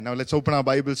Now let's open our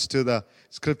Bibles to the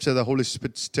scripture. The Holy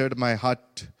Spirit stirred my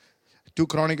heart. 2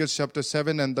 Chronicles chapter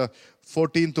 7 and the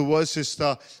 14th verse is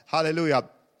the, hallelujah,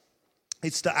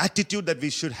 it's the attitude that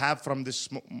we should have from this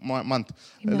month.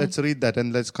 Let's read that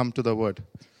and let's come to the word.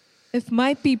 If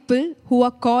my people who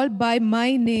are called by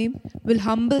my name will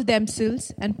humble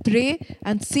themselves and pray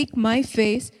and seek my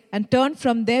face and turn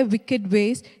from their wicked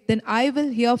ways, then I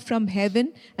will hear from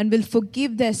heaven and will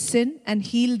forgive their sin and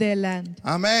heal their land.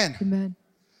 Amen. Amen.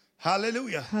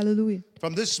 Hallelujah. Hallelujah.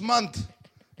 From this month,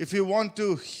 if you want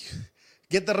to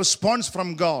get the response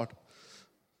from God,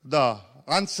 the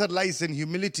answer lies in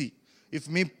humility. If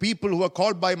people who are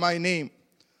called by my name,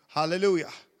 hallelujah,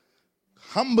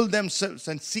 humble themselves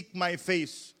and seek my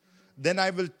face, then I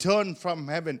will turn from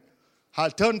heaven. I'll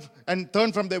turn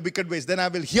from their wicked ways. Then I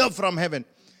will hear from heaven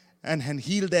and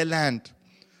heal their land.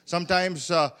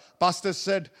 Sometimes pastors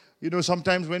said,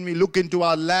 sometimes when we look into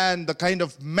our land, the kind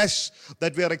of mess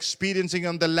that we are experiencing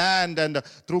on the land and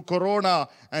through Corona,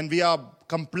 and we are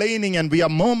complaining and we are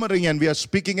murmuring and we are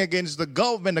speaking against the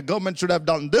government. The government should have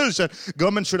done this and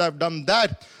government should have done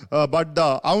that. But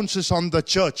the ounce is on the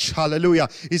church. Hallelujah.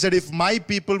 He said, if my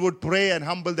people would pray and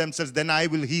humble themselves, then I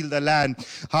will heal the land.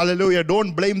 Hallelujah.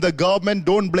 Don't blame the government.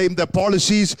 Don't blame the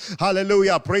policies.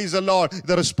 Hallelujah. Praise the Lord.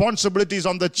 The responsibility is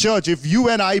on the church. If you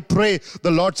and I pray,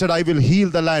 the Lord said, I will heal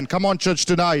the land. Come on, church,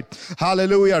 tonight.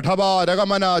 Hallelujah.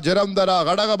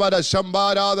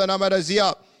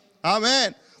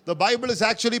 Amen. The Bible is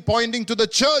actually pointing to the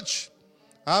church.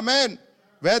 Amen.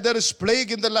 Where there is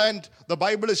plague in the land,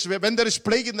 when there is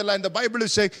plague in the land, the Bible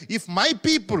is saying, if my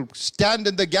people stand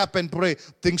in the gap and pray,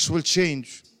 things will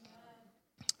change.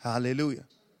 Hallelujah.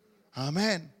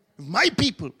 Amen. If my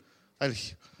people,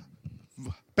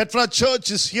 Petra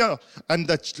church is here and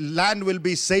the land will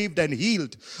be saved and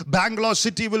healed. Bangalore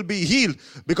city will be healed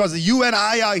because you and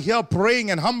I are here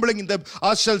praying and humbling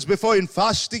ourselves before in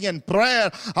fasting and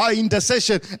prayer, our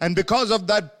intercession. And because of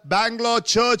that, Bangalore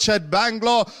church at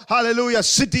Bangalore, hallelujah,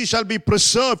 city shall be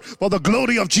preserved for the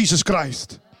glory of Jesus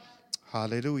Christ.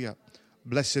 Hallelujah.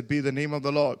 Blessed be the name of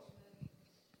the Lord.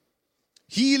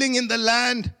 Healing in the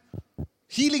land,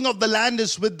 healing of the land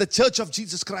is with the church of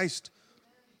Jesus Christ.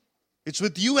 It's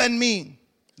with you and me.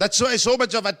 That's why so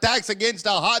much of attacks against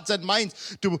our hearts and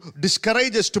minds to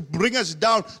discourage us, to bring us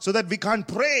down so that we can't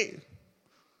pray.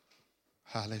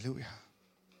 Hallelujah.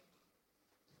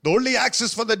 The only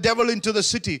access for the devil into the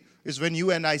city is when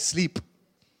you and I sleep.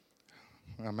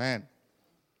 Amen.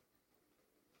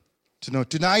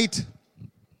 Tonight,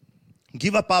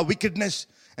 give up our wickedness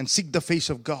and seek the face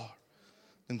of God.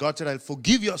 Then God said, I'll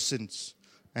forgive your sins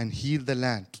and heal the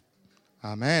land.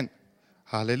 Amen.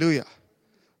 Hallelujah.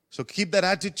 So keep that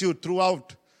attitude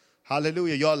throughout,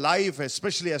 hallelujah, your life,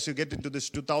 especially as you get into this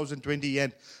 2020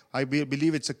 end. I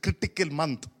believe it's a critical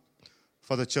month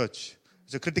for the church.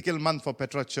 It's a critical month for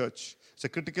Petra Church. It's a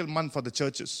critical month for the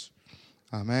churches.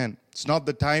 Amen. It's not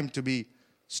the time to be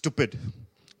stupid.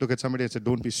 Look at somebody and say,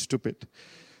 don't be stupid.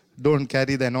 Don't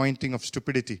carry the anointing of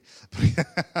stupidity.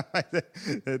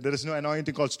 There is no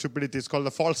anointing called stupidity. It's called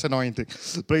the false anointing.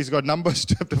 Praise God. Numbers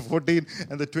chapter 14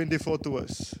 and the 24th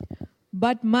verse.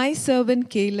 But my servant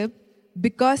Caleb,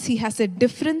 because he has a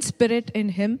different spirit in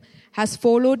him, has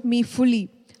followed me fully.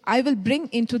 I will bring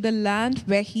into the land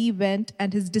where he went,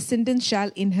 and his descendants shall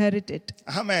inherit it.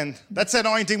 Amen. That's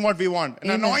anointing what we want.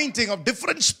 An anointing of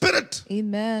different spirit.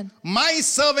 Amen. My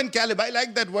servant Caleb. I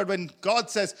like that word when God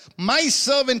says, my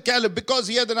servant Caleb, because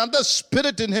he had another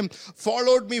spirit in him,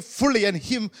 followed me fully, and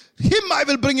him I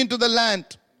will bring into the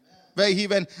land where he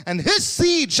went, and his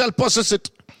seed shall possess it.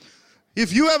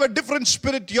 If you have a different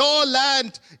spirit, your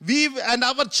land, we and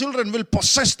our children will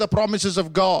possess the promises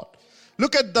of God.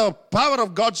 Look at the power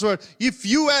of God's word. If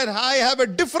you and I have a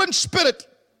different spirit,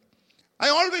 I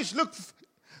always look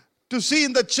to see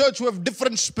in the church who have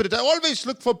different spirit. I always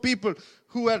look for people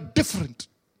who are different.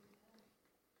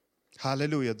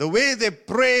 Hallelujah. The way they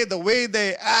pray, the way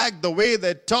they act, the way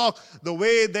they talk, the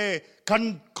way they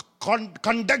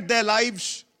conduct their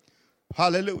lives.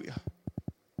 Hallelujah.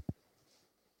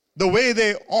 The way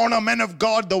they honor men of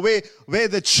God, the way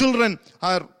the children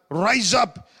are rise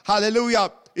up.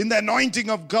 Hallelujah. In the anointing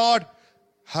of God.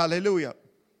 Hallelujah.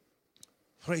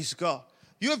 Praise God.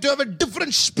 You have to have a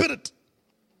different spirit.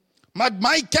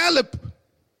 My Caleb.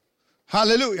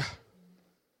 Hallelujah.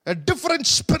 A different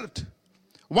spirit.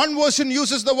 One version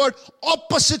uses the word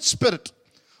opposite spirit,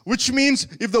 which means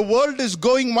if the world is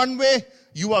going one way,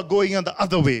 you are going on the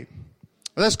other way.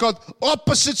 That's called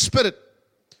opposite spirit.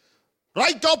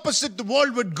 Right opposite the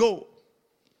world would go.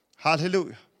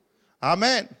 Hallelujah.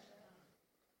 Amen.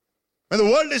 When the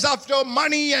world is after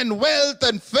money and wealth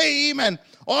and fame and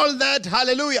all that,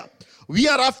 hallelujah. We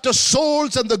are after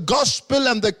souls and the gospel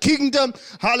and the kingdom.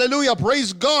 Hallelujah.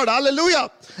 Praise God.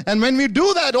 Hallelujah. And when we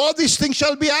do that, all these things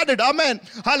shall be added. Amen.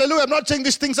 Hallelujah. I'm not saying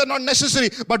these things are not necessary,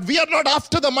 but we are not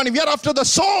after the money. We are after the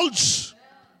souls.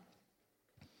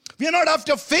 We are not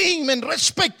after fame and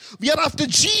respect. We are after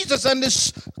Jesus and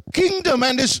His kingdom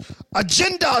and His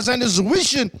agendas and His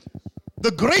vision.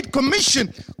 The Great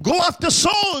Commission. Go after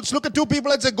souls. Look at two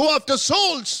people and say, go after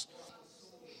souls.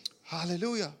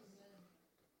 Hallelujah.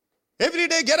 Every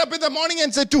day get up in the morning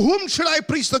and say, to whom should I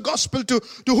preach the gospel to?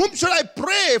 To whom should I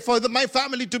pray for my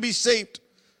family to be saved?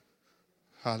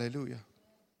 Hallelujah.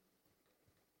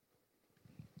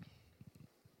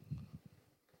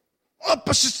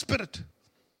 Opposite spirit.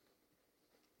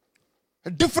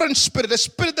 A different spirit. A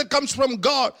spirit that comes from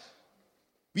God.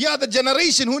 We are the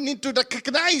generation who need to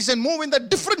recognize and move in the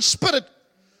different spirit.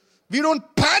 We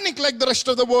don't panic like the rest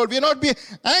of the world. We are not be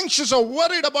anxious or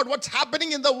worried about what's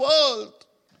happening in the world.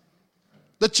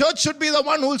 The church should be the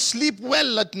one who will sleep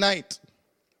well at night.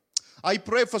 I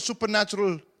pray for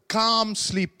supernatural calm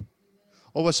sleep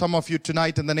over some of you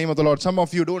tonight in the name of the Lord. Some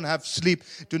of you don't have sleep.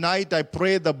 Tonight I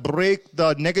pray break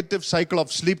the negative cycle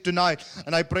of sleep tonight.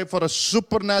 And I pray for a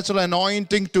supernatural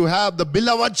anointing to have the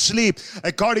beloved sleep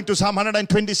according to Psalm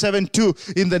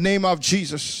 127:2 in the name of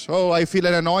Jesus. Oh, I feel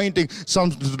an anointing.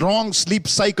 Some wrong sleep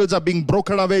cycles are being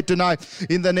broken away tonight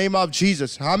in the name of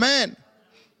Jesus. Amen.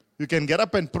 You can get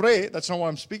up and pray. That's not what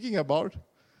I'm speaking about.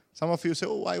 Some of you say,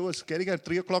 oh, I was getting at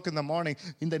 3 o'clock in the morning.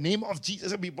 In the name of Jesus,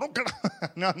 it'll be broken.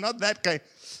 No, not that kind.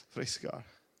 Praise God.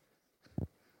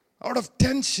 Out of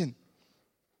tension.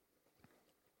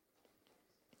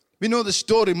 We know the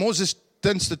story. Moses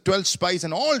sends the 12 spies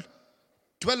and all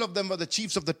 12 of them were the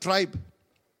chiefs of the tribe.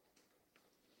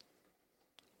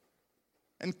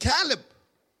 And Caleb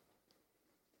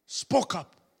spoke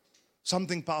up.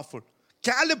 Something powerful.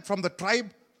 Caleb from the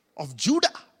tribe of Judah,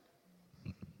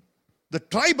 the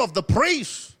tribe of the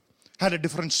praise, had a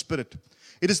different spirit.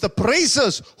 It is the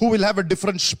praisers who will have a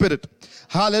different spirit.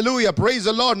 Hallelujah. Praise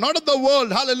the Lord. Not of the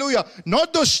world. Hallelujah.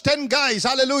 Not those 10 guys.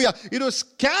 Hallelujah. It was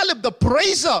Caleb, the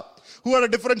praiser, who had a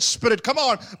different spirit. Come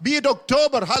on. Be it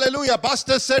October. Hallelujah.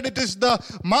 Pastor said it is the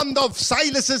month of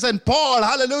Silas and Paul.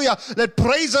 Hallelujah. Let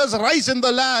praisers rise in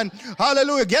the land.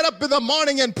 Hallelujah. Get up in the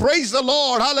morning and praise the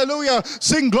Lord. Hallelujah.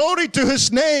 Sing glory to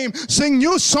His name. Sing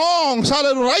new songs.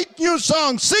 Hallelujah. Write new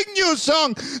songs. Sing new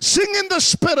songs. Sing in the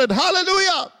spirit.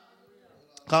 Hallelujah.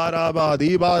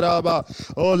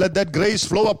 Oh, let that grace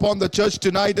flow upon the church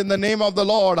tonight in the name of the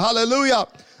Lord. Hallelujah.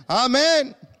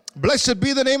 Amen. Blessed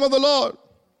be the name of the Lord.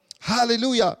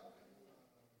 Hallelujah.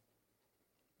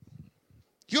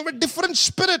 You have a different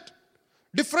spirit,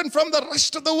 different from the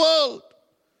rest of the world.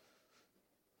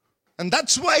 And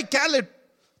that's why Caleb,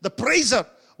 the praiser,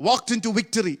 walked into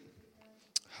victory.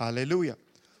 Hallelujah.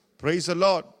 Praise the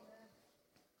Lord.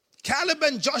 Caleb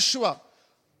and Joshua,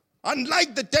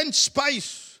 unlike the 10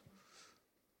 spies,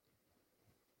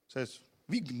 says,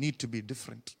 we need to be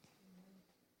different.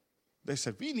 They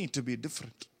said, we need to be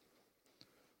different.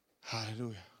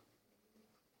 Hallelujah.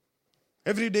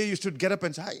 Every day you should get up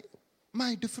and say, am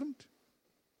I different?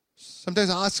 Sometimes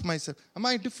I ask myself, am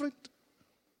I different?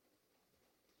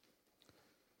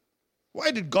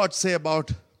 Why did God say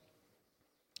about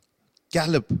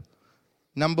Caleb?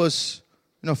 Numbers,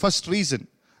 first reason.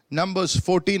 Numbers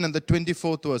 14 and the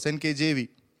 24th verse, NKJV.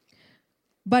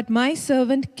 But my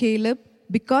servant Caleb,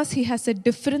 because he has a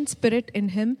different spirit in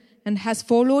him and has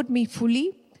followed me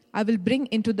fully, I will bring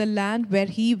into the land where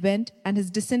he went, and his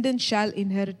descendants shall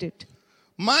inherit it.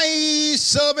 My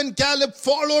servant Caleb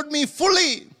followed me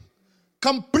fully,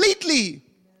 completely,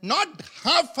 not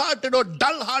half-hearted or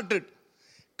dull-hearted,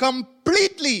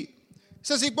 completely. He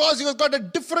says because he has got a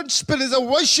different spirit, he's a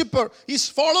worshipper, he's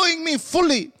following me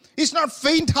fully. He's not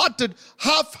faint-hearted,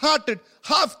 half-hearted,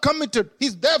 half-committed.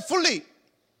 He's there fully.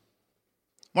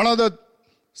 One of the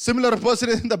similar person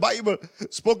in the Bible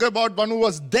spoke about one who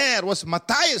was there, was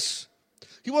Matthias.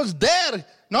 He was there,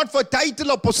 not for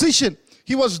title or position.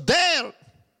 He was there.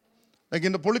 Like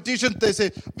in the politicians, they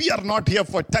say, we are not here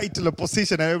for title or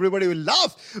position, and everybody will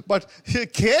laugh. But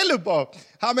Caleb,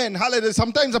 amen, hallelujah.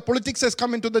 Sometimes the politics has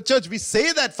come into the church. We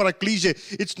say that for a cliche.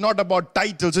 It's not about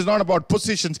titles. It's not about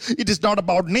positions. It is not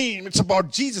about name. It's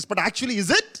about Jesus. But actually, is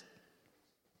it?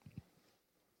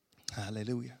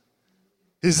 Hallelujah.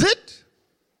 Is it?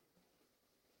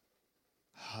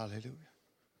 Hallelujah.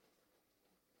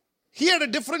 He had a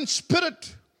different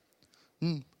spirit.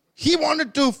 He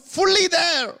wanted to fully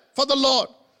there for the Lord,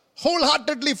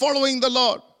 wholeheartedly following the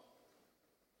Lord.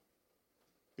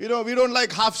 We don't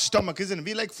like half stomach, isn't it?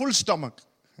 We like full stomach,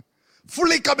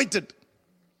 fully committed.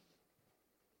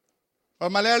 Or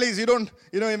Malayalis, you don't,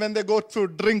 when they go to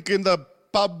drink in the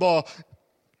pub, or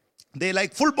they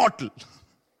like full bottle.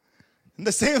 In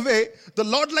the same way, the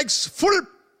Lord likes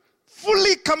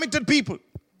fully committed people.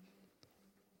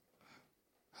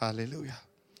 Hallelujah.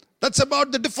 That's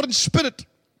about the different spirit.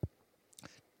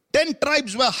 10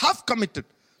 tribes were half committed.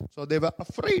 So they were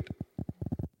afraid.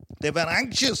 They were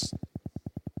anxious.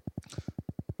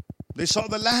 They saw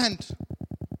the land.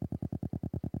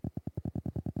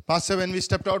 Pastor, when we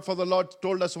stepped out for the Lord,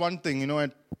 told us one thing,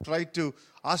 and tried to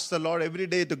ask the Lord every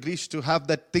day to have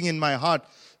that thing in my heart.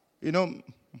 When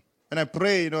I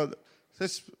pray,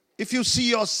 says, if you see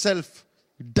yourself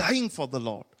dying for the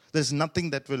Lord, there's nothing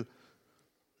that will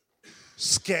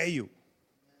scare you.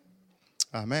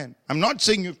 Amen. I'm not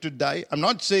saying you have to die. I'm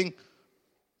not saying,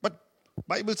 but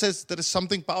Bible says there is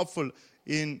something powerful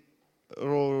in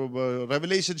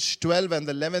Revelation 12 and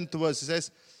the 11th verse. It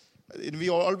says, we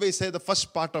always say the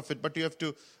first part of it, but you have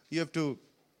to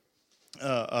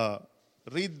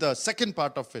read the second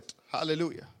part of it.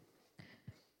 Hallelujah.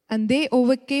 And they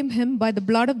overcame him by the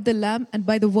blood of the Lamb and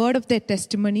by the word of their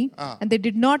testimony. And they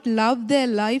did not love their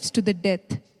lives to the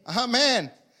death.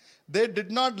 Amen. They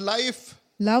did not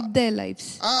love their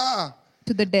lives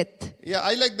to the death. Yeah,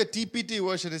 I like the TPT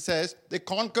version. It says, they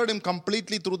conquered him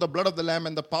completely through the blood of the Lamb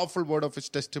and the powerful word of his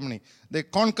testimony. They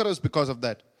conquerors because of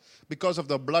that. Because of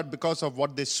the blood, because of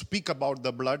what they speak about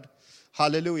the blood.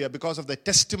 Hallelujah. Because of the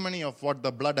testimony of what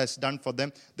the blood has done for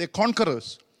them. They're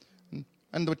conquerors.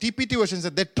 And the TPT version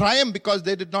said they triumphed because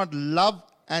they did not love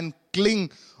and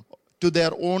cling to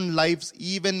their own lives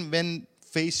even when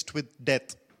faced with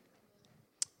death.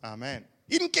 Amen.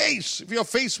 In case, if you're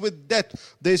faced with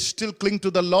death, they still cling to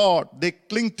the Lord. They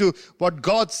cling to what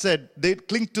God said. They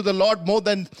cling to the Lord more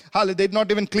than, hallelujah, they did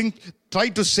not even try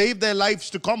to save their lives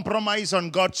to compromise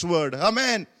on God's word.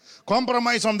 Amen.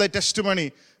 Compromise on their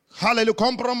testimony. Hallelujah.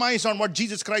 Compromise on what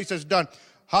Jesus Christ has done.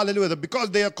 Hallelujah.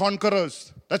 Because they are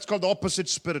conquerors. That's called the opposite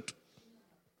spirit.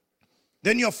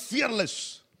 Then you're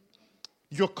fearless.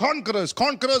 You're conquerors.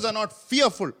 Conquerors are not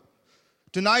fearful.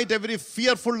 Tonight, every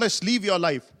fearfulness leave your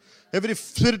life. Every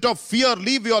spirit of fear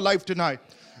leave your life tonight.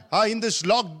 In this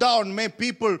lockdown, may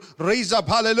people rise up.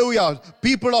 Hallelujah.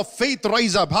 People of faith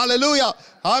rise up. Hallelujah.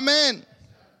 Amen.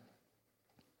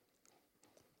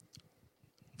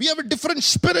 We have a different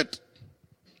spirit.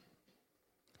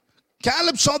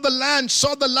 Caleb saw the land,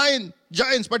 saw the lion,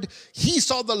 giants, but he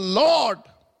saw the Lord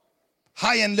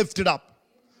high and lifted up.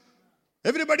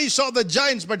 Everybody saw the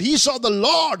giants, but he saw the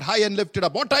Lord high and lifted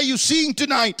up. What are you seeing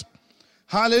tonight?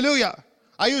 Hallelujah.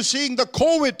 Are you seeing the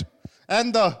COVID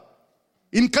and the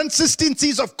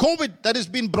inconsistencies of COVID that has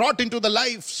been brought into the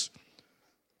lives?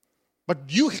 But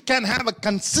you can have a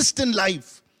consistent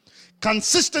life,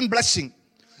 consistent blessing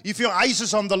if your eyes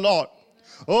is on the Lord.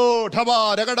 Oh, don't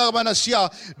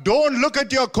look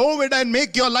at your COVID and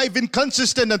make your life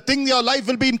inconsistent and think your life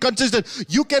will be inconsistent.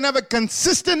 You can have a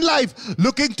consistent life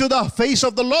looking to the face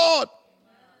of the Lord.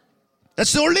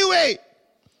 That's the only way.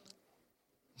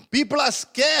 People are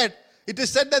scared. It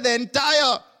is said that the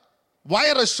entire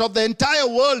virus of the entire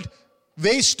world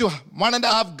weighs to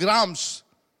 1.5 grams.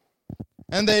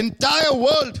 And the entire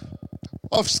world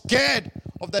of scared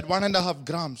of that 1.5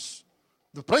 grams.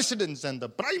 The presidents and the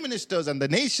prime ministers and the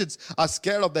nations are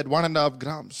scared of that 1.5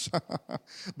 grams.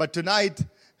 But tonight,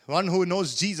 one who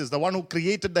knows Jesus, the one who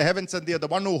created the heavens and the earth, the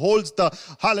one who holds the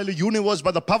hallelujah universe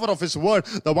by the power of his word,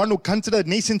 the one who considered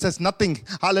nations as nothing.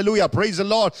 Hallelujah. Praise the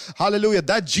Lord. Hallelujah.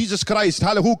 That Jesus Christ,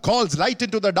 hallelujah, who calls light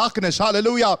into the darkness.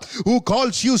 Hallelujah. Who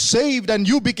calls you saved and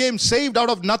you became saved out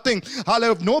of nothing.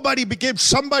 Hallelujah. Nobody became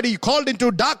somebody called into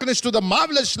darkness to the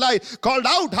marvelous light, called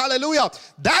out. Hallelujah.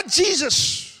 That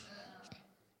Jesus.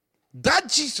 That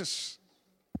Jesus.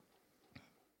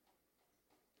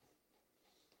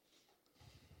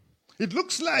 It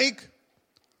looks like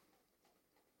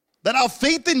that our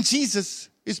faith in Jesus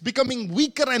is becoming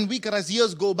weaker and weaker as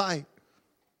years go by.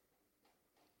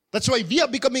 That's why we are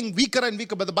becoming weaker and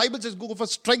weaker. But the Bible says go from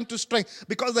strength to strength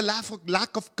because of the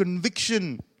lack of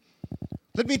conviction.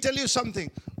 Let me tell you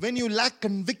something. When you lack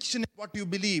conviction in what you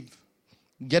believe,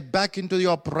 get back into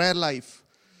your prayer life.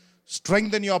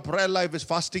 Strengthen your prayer life is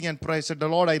fasting and prayer. I said, the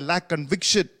Lord, I lack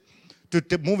conviction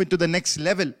to move into the next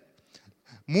level.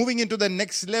 Moving into the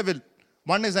next level.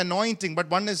 One is anointing, but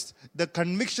one is the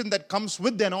conviction that comes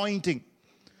with the anointing.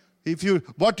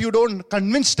 What you don't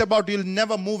convinced about, you'll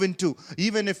never move into,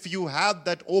 even if you have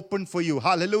that open for you.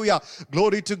 Hallelujah.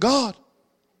 Glory to God.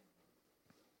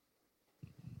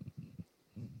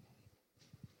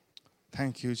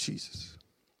 Thank you, Jesus.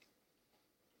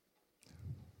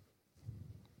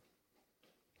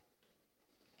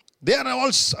 They are all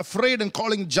afraid and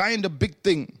calling giant a big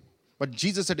thing. But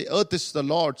Jesus said, the earth is the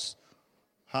Lord's.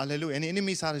 Hallelujah. And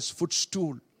enemies are his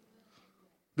footstool.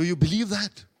 Do you believe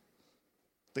that?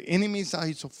 The enemies are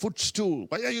his footstool.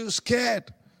 Why are you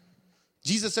scared?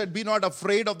 Jesus said, be not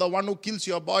afraid of the one who kills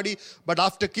your body, but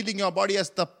after killing your body has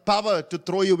the power to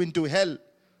throw you into hell.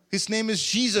 His name is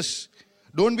Jesus.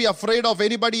 Don't be afraid of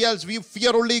anybody else. We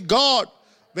fear only God.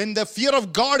 When the fear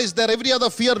of God is there, every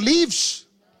other fear leaves.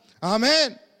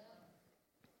 Amen.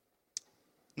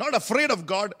 Not afraid of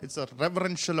God. It's a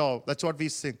reverential awe. That's what we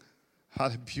sing.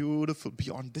 Beautiful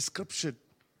beyond description.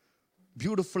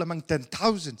 Beautiful among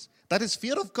 10,000s. That is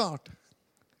fear of God.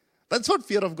 That's what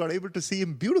fear of God. Able to see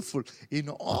him beautiful in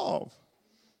awe.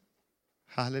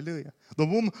 Hallelujah. The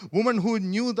woman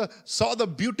who saw the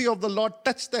beauty of the Lord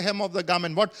touched the hem of the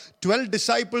garment. What 12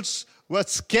 disciples were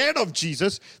scared of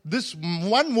Jesus. This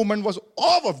one woman was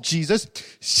awe of Jesus.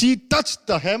 She touched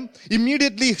the hem.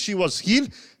 Immediately she was healed.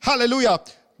 Hallelujah.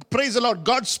 Praise the Lord.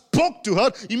 God spoke to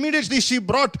her. Immediately she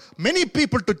brought many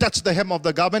people to touch the hem of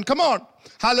the garment. Come on.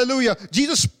 Hallelujah.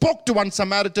 Jesus spoke to one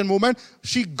Samaritan woman.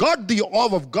 She got the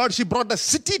awe of God. She brought a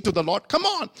city to the Lord. Come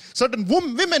on. Certain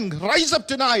women rise up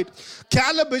tonight.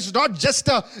 Caleb is not just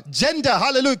a gender.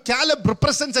 Hallelujah. Caleb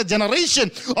represents a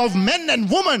generation of men and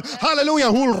women.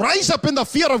 Hallelujah. Who will rise up in the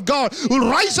fear of God. Who will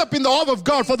rise up in the awe of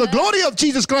God for the glory of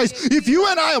Jesus Christ. If you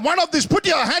and I are one of these, put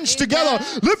your hands together.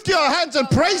 Lift your hands and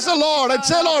praise the Lord and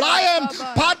say, Lord, I am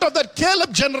part of that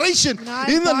Caleb generation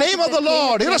in the name of the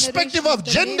Lord, irrespective of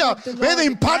gender. May the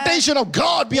impartation of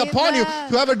God be upon you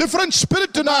to have a different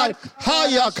spirit tonight.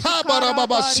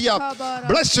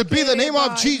 Blessed be the name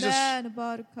of Jesus.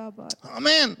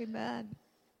 Amen.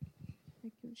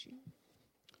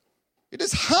 It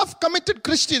is half-committed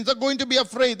Christians are going to be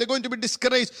afraid. They're going to be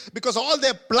discouraged because all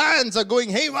their plans are going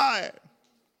haywire.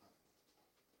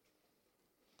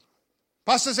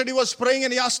 Pastor said he was praying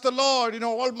and he asked the Lord,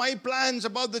 all my plans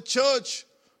about the church,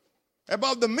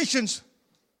 about the missions,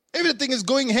 everything is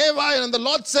going haywire. And the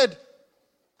Lord said,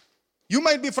 you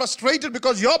might be frustrated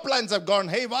because your plans have gone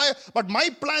haywire, but my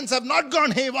plans have not gone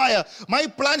haywire. My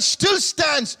plan still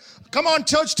stands. Come on,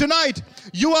 church, tonight.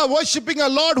 You are worshiping a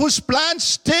Lord whose plan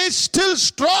stays still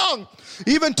strong.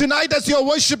 Even tonight as you're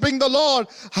worshiping the Lord.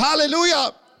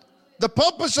 Hallelujah. The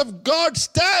purpose of God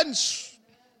stands.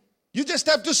 You just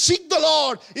have to seek the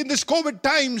Lord in these COVID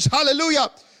times. Hallelujah.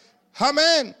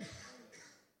 Amen.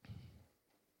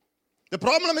 The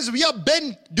problem is we are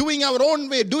bent doing our own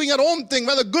way, doing our own thing,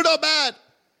 whether good or bad.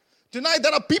 Tonight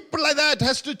there are people like that. It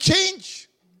has to change.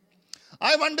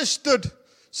 I've understood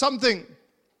something.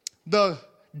 The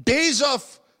days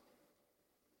of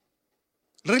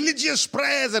religious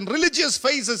prayers and religious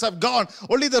faces have gone.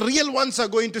 Only the real ones are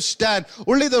going to stand.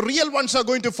 Only the real ones are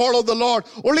going to follow the Lord.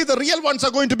 Only the real ones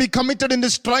are going to be committed in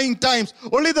these trying times.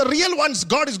 Only the real ones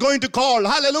God is going to call.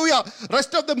 Hallelujah.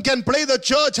 Rest of them can play the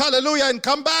church. Hallelujah. And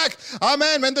come back.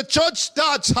 Amen. When the church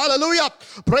starts. Hallelujah.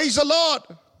 Praise the Lord.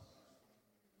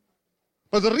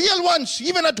 But the real ones,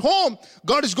 even at home,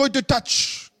 God is going to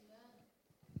touch.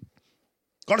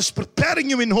 God is preparing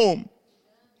you in home.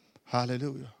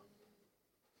 Hallelujah.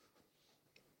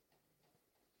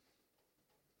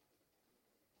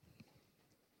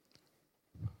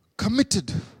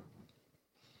 Committed.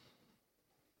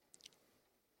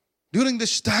 During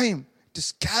this time,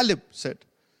 this Caleb said,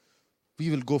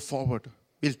 we will go forward.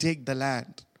 We'll take the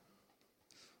land.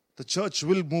 The church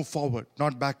will move forward,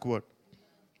 not backward.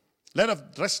 Let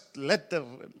the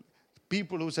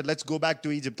people who said, let's go back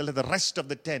to Egypt, let the rest of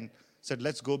the 10 said,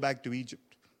 let's go back to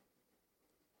Egypt.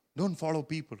 Don't follow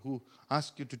people who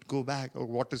ask you to go back. Oh,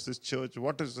 what is this church?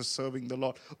 What is this serving the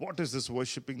Lord? What is this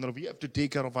worshiping the Lord? We have to take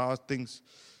care of our things.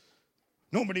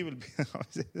 Nobody will be.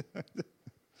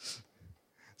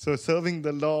 So serving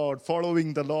the Lord,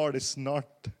 following the Lord is not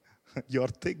your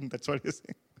thing. That's what you're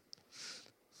saying.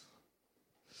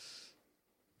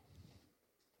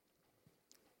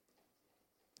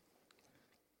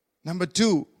 Number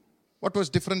 2, what was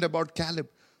different about Caleb?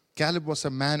 Caleb was a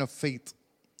man of faith.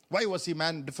 Why was he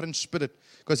man different spirit?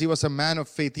 Because he was a man of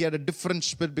faith. He had a different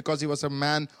spirit because he was a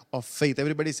man of faith.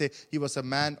 Everybody say, he was a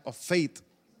man of faith.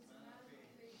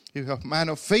 He was a man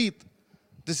of faith.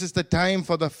 This is the time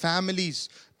for the families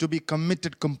to be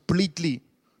committed completely.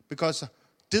 Because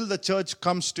till the church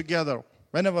comes together,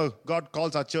 whenever God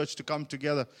calls our church to come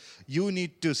together, you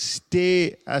need to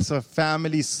stay as a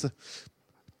family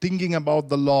thinking about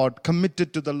the Lord,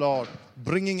 committed to the Lord,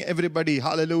 bringing everybody,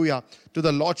 hallelujah, to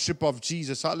the Lordship of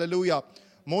Jesus, hallelujah.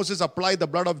 Moses applied the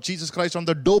blood of Jesus Christ on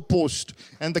the doorpost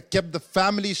and they kept the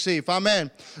family safe. Amen.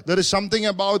 There is something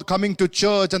about coming to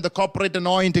church and the corporate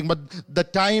anointing, but the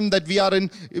time that we are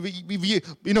in, we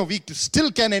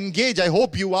still can engage. I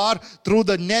hope you are through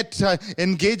the net,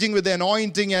 engaging with the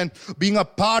anointing and being a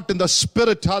part in the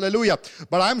Spirit. Hallelujah.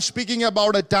 But I'm speaking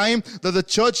about a time that the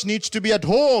church needs to be at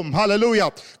home.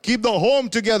 Hallelujah. Keep the home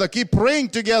together. Keep praying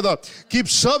together. Keep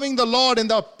serving the Lord in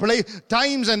the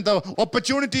times and the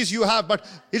opportunities you have. But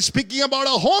it's speaking about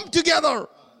a home together.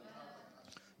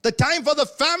 The time for the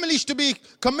families to be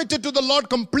committed to the Lord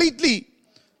completely.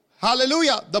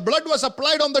 Hallelujah. The blood was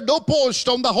applied on the doorpost,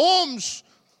 on the homes.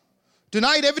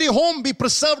 Tonight, every home be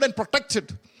preserved and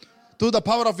protected through the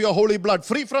power of your holy blood.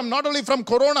 Free from, not only from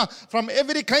corona, from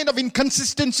every kind of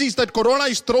inconsistencies that corona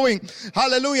is throwing.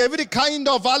 Hallelujah. Every kind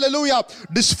of, hallelujah,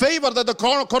 disfavor that the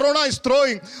corona is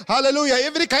throwing. Hallelujah.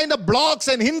 Every kind of blocks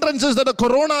and hindrances that the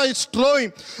corona is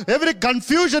throwing. Every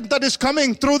confusion that is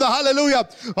coming through the, hallelujah.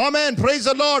 Amen. Praise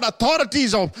the Lord.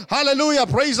 Authorities of, hallelujah.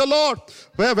 Praise the Lord.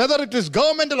 Whether it is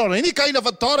governmental or any kind of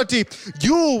authority,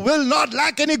 you will not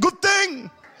lack any good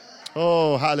thing.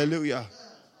 Oh, hallelujah.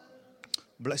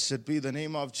 Blessed be the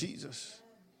name of Jesus.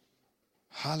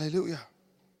 Hallelujah.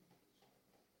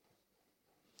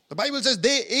 The Bible says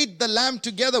they ate the lamb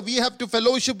together. We have to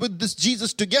fellowship with this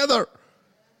Jesus together.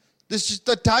 This is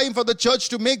the time for the church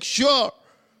to make sure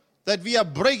that we are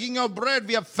breaking our bread.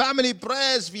 We have family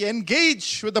prayers. We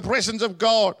engage with the presence of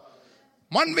God.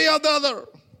 One way or the other.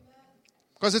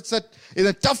 Because it's in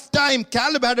a tough time,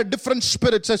 Caleb had a different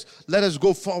spirit. Says, let us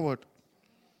go forward.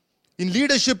 In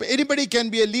leadership, anybody can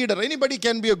be a leader. Anybody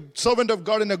can be a servant of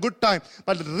God in a good time.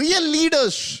 But real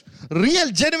leaders,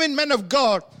 real genuine men of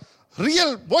God,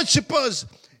 real worshippers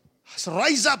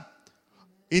rise up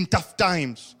in tough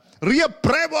times. Real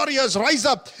prayer warriors rise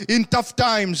up in tough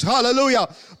times. Hallelujah.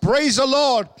 Praise the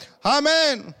Lord.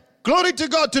 Amen. Glory to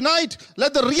God. Tonight,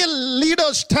 let the real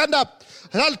leaders stand up.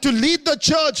 To lead the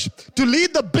church, to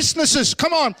lead the businesses,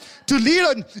 come on, to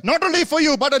lead not only for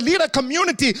you, but to lead a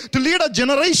community, to lead a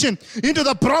generation into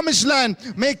the promised land.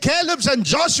 May Caleb's and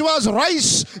Joshua's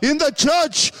rise in the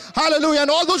church, hallelujah, and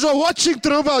all those who are watching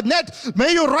through the net,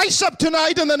 may you rise up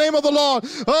tonight in the name of the Lord.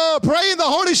 Oh, pray in the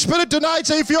Holy Spirit tonight.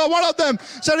 Say, if you are one of them,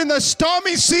 say, in the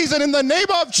stormy season, in the name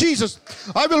of Jesus,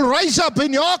 I will rise up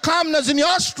in your calmness, in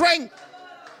your strength.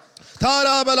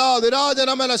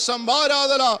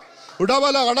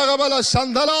 Udabala, Adagabala,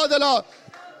 Sandala, Dela,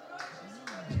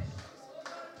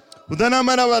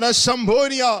 Udanamana,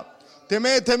 Sambonia,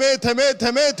 Teme.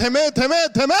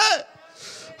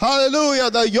 Hallelujah.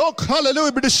 The yoke,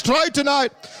 hallelujah, be destroyed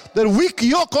tonight. The weak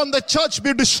yoke on the church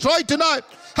be destroyed tonight.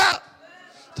 Ha!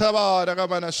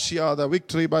 The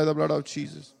victory by the blood of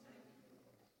Jesus.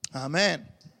 Amen.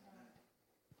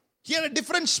 He had a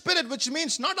different spirit, which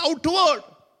means not outward,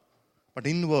 but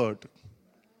inward.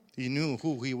 He knew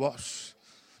who he was.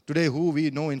 Today, who we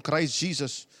know in Christ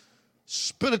Jesus.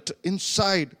 Spirit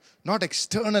inside, not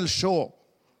external show.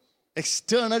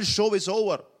 External show is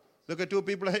over. Look at two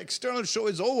people. External show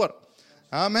is over.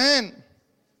 Amen.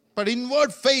 But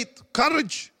inward faith,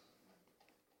 courage.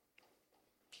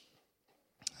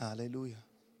 Hallelujah.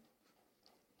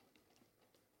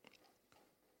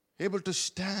 Able to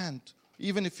stand,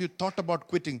 even if you thought about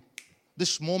quitting,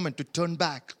 this moment to turn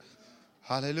back.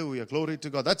 Hallelujah. Glory to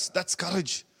God. That's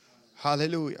courage.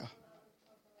 Hallelujah.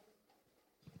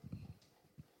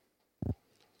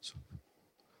 So,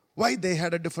 why they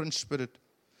had a different spirit?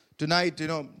 Tonight,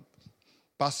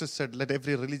 Pastor said, let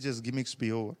every religious gimmicks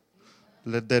be over.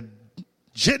 Let that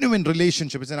genuine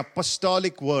relationship. It's an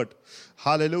apostolic word.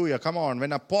 Hallelujah. Come on.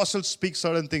 When apostles speak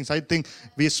certain things, I think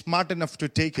we are smart enough to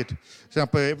take it. So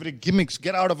every gimmicks,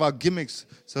 get out of our gimmicks.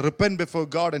 So repent before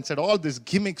God and said all these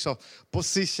gimmicks of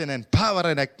position and power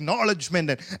and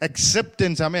acknowledgement and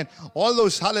acceptance. Amen. All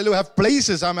those, hallelujah, have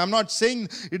places. I'm not saying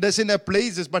it doesn't have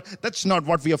places, but that's not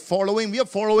what we are following. We are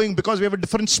following because we have a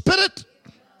different spirit.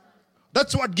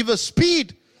 That's what gives us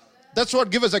speed. That's what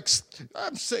gives us,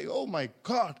 I'm saying, oh my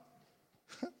God.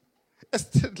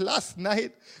 Last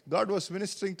night, God was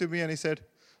ministering to me and he said,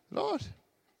 Lord,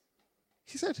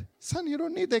 he said, son, you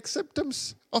don't need the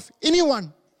acceptance of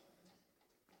anyone.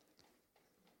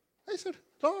 I said,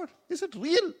 Lord, is it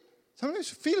real? Sometimes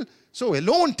you feel so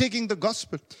alone taking the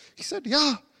gospel. He said,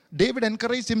 yeah, David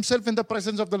encouraged himself in the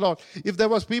presence of the Lord. If there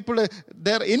was people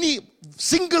there, any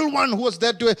single one who was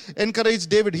there to encourage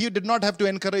David, he did not have to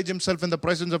encourage himself in the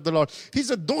presence of the Lord. He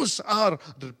said, those are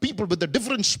the people with a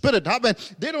different spirit. Amen.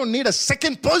 They don't need a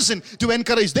second person to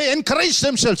encourage. They encourage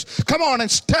themselves. Come on and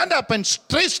stand up and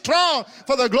stay strong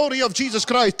for the glory of Jesus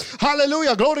Christ.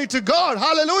 Hallelujah. Glory to God.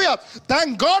 Hallelujah.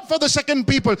 Thank God for the second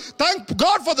people. Thank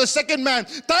God for the second man.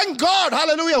 Thank God.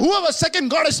 Hallelujah. Whoever second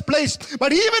God has placed.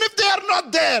 But even if they are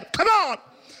not there, come on.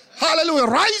 Hallelujah.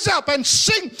 Rise up and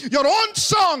sing your own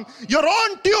song, your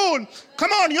own tune.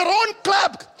 Come on, your own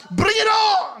clap. Bring it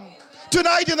on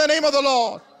tonight in the name of the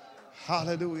Lord.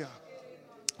 Hallelujah.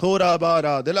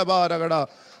 Horabara, Dilabaragada,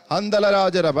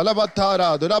 Andalarajara,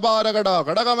 Balabatara, Dulabaragada,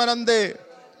 Gadagamanande.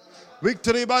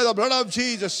 Victory by the blood of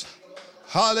Jesus.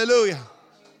 Hallelujah.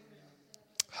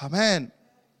 Amen.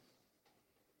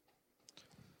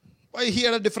 Why he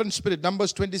had a different spirit?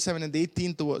 Numbers 27 in the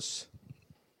 18th verse.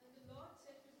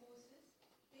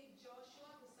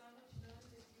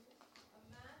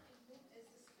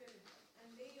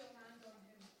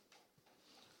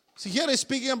 See, here he's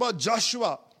speaking about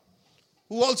Joshua,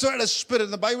 who also had a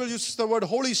spirit. The Bible uses the word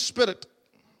Holy Spirit.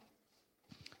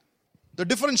 The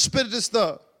different spirit is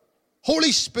the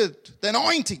Holy Spirit, the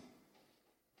anointing.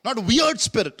 Not weird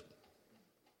spirit.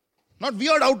 Not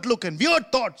weird outlook and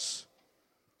weird thoughts.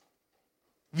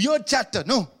 Weird chatter.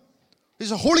 No.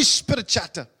 It's a Holy Spirit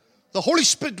chatter. The Holy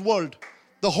Spirit world.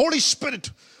 The Holy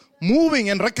Spirit moving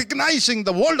and recognizing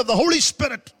the world of the Holy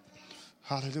Spirit.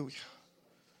 Hallelujah.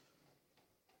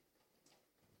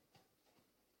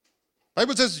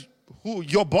 Bible says,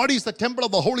 your body is the temple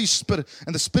of the Holy Spirit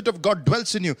and the Spirit of God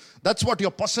dwells in you. That's what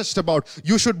you're possessed about.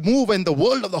 You should move in the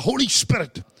world of the Holy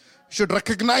Spirit. You should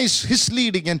recognize His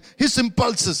leading and His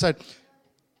impulses and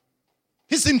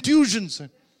His intuitions.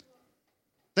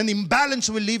 Then imbalance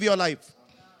will leave your life.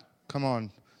 Come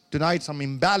on. Tonight some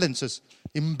imbalances.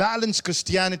 Imbalanced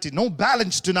Christianity. No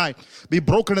balance tonight. Be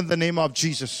broken in the name of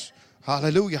Jesus.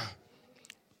 Hallelujah.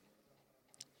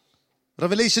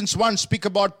 Revelations 1 speak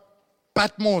about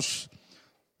Patmos.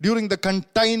 During the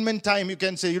containment time, you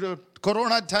can say,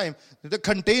 Corona time, the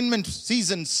containment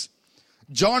seasons.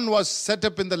 John was set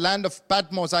up in the land of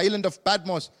Patmos, island of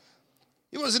Patmos.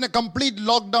 He was in a complete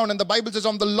lockdown, and the Bible says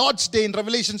on the Lord's day, in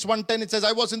Revelations 1:10, it says,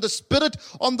 I was in the Spirit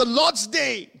on the Lord's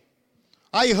day.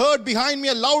 I heard behind me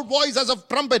a loud voice as of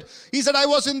trumpet. He said, I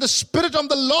was in the Spirit on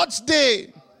the Lord's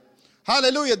day.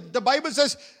 Hallelujah. The Bible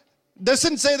says,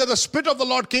 doesn't say that the Spirit of the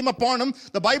Lord came upon him.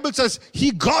 The Bible says he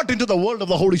got into the world of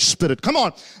the Holy Spirit. Come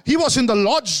on. He was in the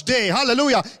Lord's day.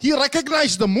 Hallelujah. He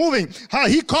recognized the moving.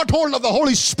 He caught hold of the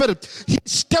Holy Spirit. He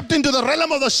stepped into the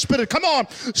realm of the Spirit. Come on.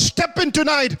 Step in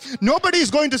tonight. Nobody is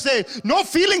going to say, no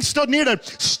feelings are needed.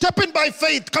 Step in by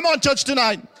faith. Come on, church,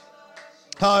 tonight.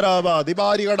 Haraba,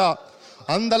 Dibarigada,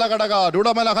 Andalagadaga,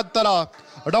 Dudamalahattara.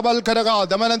 Double Karaga,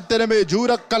 Damananteneme,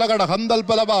 Jurak Kalagada, Handal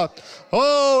Palaba.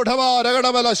 Oh, Dava,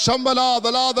 Ragadabala, Shambala,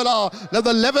 Daladala. Let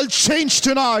the level change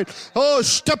tonight. Oh,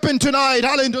 step in tonight.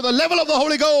 Hallelujah, into the level of the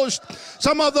Holy Ghost.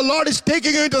 Somehow the Lord is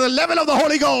taking you into the level of the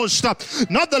Holy Ghost.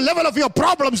 Not the level of your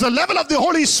problems, the level of the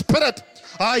Holy Spirit.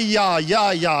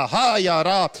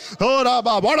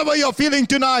 Whatever you're feeling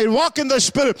tonight, walk in the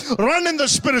Spirit, run in the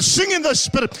Spirit, sing in the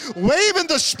Spirit, wave in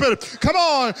the Spirit. Come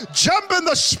on, jump in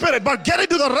the Spirit, but get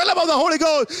into the realm of the Holy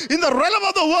Ghost, in the realm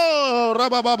of the world.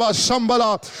 Rabababa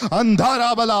Sambala,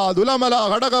 Andarabala, Dulamala,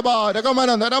 Hadagaba,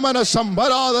 Ragamana, Naramana,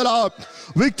 Sambala.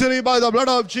 Victory by the blood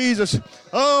of Jesus.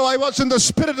 Oh, I was in the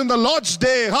Spirit in the Lord's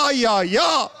day.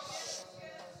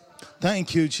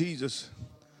 Thank you, Jesus.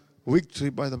 Victory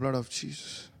by the blood of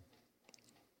Jesus.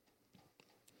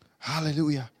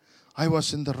 Hallelujah. I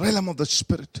was in the realm of the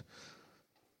Spirit.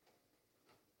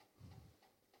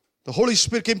 The Holy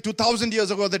Spirit came 2,000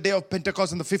 years ago, the day of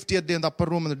Pentecost, in the 50th day in the upper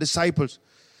room, and the disciples.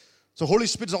 So Holy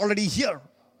Spirit is already here.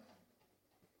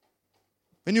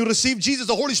 When you received Jesus,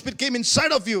 the Holy Spirit came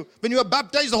inside of you. When you were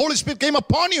baptized, the Holy Spirit came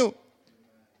upon you.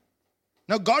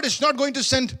 Now God is not going to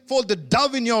send forth the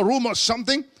dove in your room or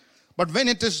something. But when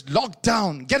it is locked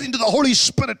down, get into the Holy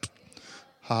Spirit.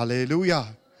 Hallelujah.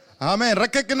 Amen.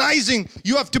 Recognizing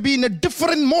you have to be in a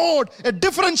different mode, a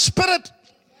different spirit.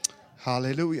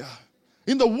 Hallelujah.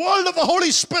 In the world of the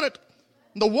Holy Spirit,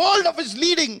 in the world of His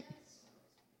leading,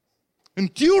 in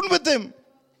tune with Him.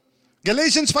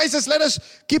 Galatians 5 says, let us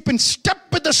keep in step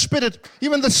with the Spirit.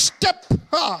 Even the step.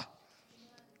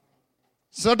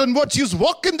 Certain words use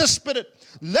walk in the Spirit,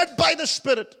 led by the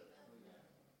Spirit.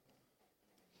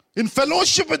 In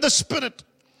fellowship with the Spirit.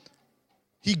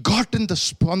 He got in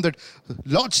on the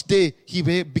Lord's day, he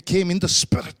became in the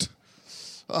Spirit.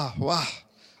 Wow.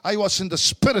 I was in the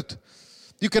Spirit.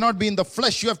 You cannot be in the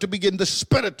flesh, you have to be in the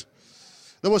Spirit.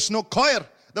 There was no choir.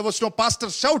 There was no pastor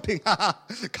shouting.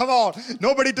 Come on.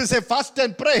 Nobody to say fast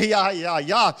and pray.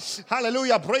 Yeah.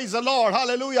 Hallelujah. Praise the Lord.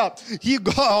 Hallelujah. He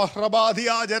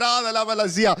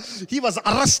was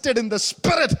arrested in the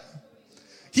spirit.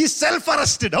 He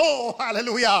self-arrested. Oh,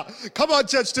 hallelujah. Come on,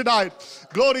 church, tonight.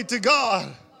 Glory to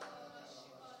God.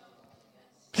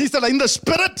 He said, in the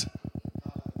spirit.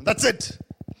 That's it.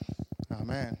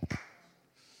 Amen.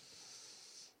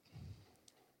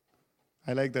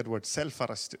 I like that word,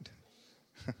 self-arrested.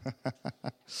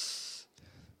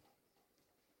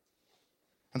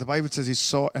 And the Bible says he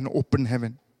saw an open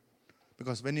heaven.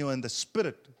 Because when you're in the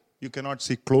spirit, you cannot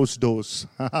see closed doors.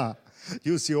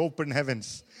 You see open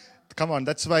heavens. Come on,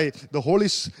 that's why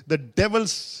the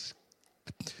devil's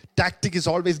tactic is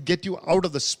always get you out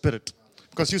of the spirit.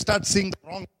 Because you start seeing the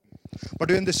wrong. But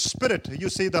you're in the spirit, you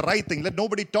say the right thing. Let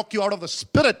nobody talk you out of the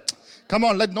spirit. Come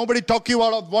on, let nobody talk you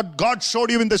out of what God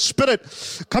showed you in the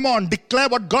spirit. Come on, declare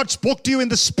what God spoke to you in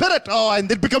the spirit. Oh,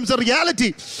 and it becomes a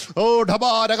reality. Oh,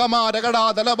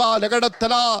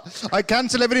 I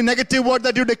cancel every negative word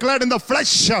that you declared in the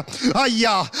flesh.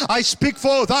 I speak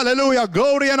forth, hallelujah,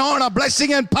 glory and honor,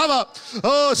 blessing and power.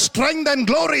 Oh, strength and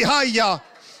glory.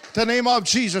 The name of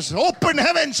Jesus. Open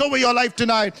heavens over your life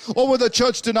tonight, over the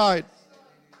church tonight.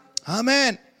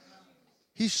 Amen.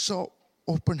 He saw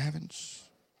open heavens.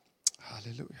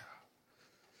 Hallelujah.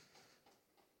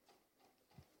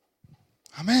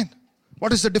 Amen.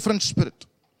 What is the different spirit?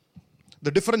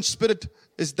 The different spirit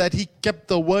is that he kept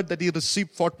the word that he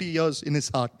received 40 years in his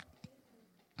heart.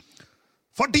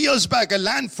 40 years back, a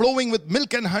land flowing with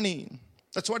milk and honey.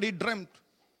 That's what he dreamt.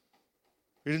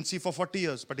 He didn't see for 40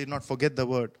 years, but he did not forget the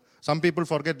word. Some people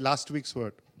forget last week's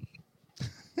word.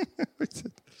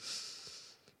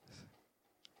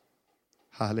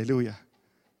 Hallelujah.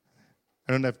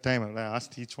 I don't have time. I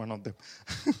asked each one of them.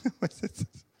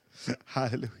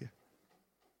 Hallelujah.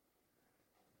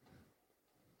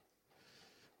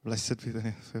 Blessed be the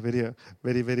name. Very,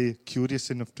 very, very curious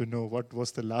enough to know what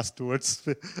was the last words.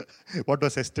 What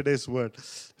was yesterday's word?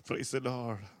 Praise the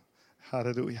Lord.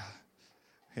 Hallelujah.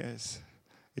 Yes.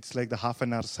 It's like the half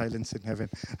an hour silence in heaven.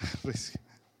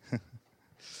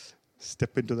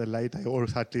 Step into the light. I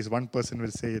always, at least one person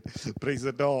will say it. Praise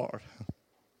the Lord.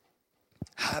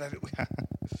 Hallelujah.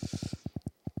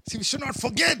 See, we should not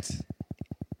forget.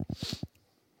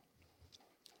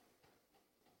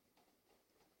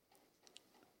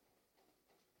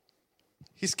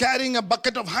 He's carrying a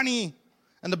bucket of honey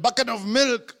and a bucket of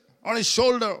milk on his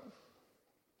shoulder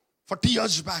 40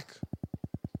 years back.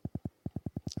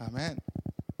 Amen.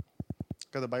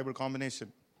 Look at the Bible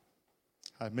combination.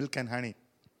 Milk and honey.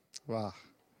 Wow.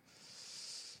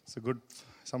 It's a good...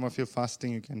 Some of you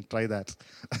fasting, you can try that.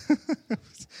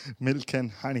 Milk and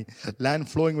honey. Land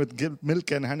flowing with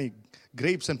milk and honey.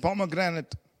 Grapes and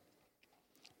pomegranate.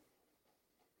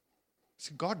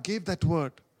 See, God gave that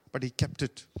word, but he kept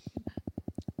it.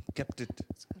 Kept it.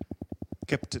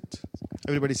 Kept it.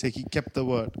 Everybody say, he kept the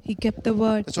word. He kept the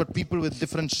word. That's what people with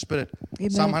different spirit. Amen.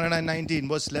 Psalm 119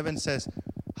 verse 11 says,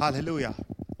 hallelujah.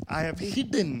 I have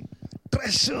hidden,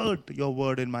 treasured your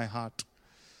word in my heart.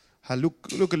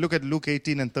 Look at Luke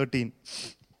 18 and 13.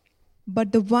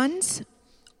 But the ones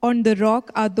on the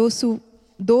rock are those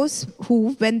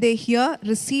who, when they hear,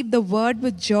 receive the word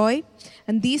with joy,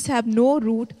 and these have no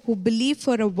root, who believe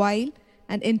for a while,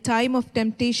 and in time of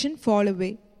temptation fall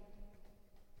away.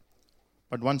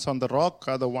 But ones on the rock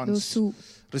are the ones Those who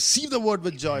receive the word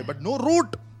with joy, but no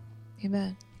root.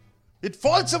 Amen. It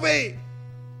falls away.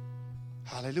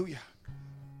 Hallelujah.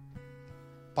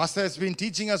 Pastor has been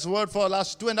teaching us word for the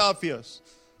last 2.5 years.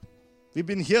 We've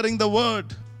been hearing the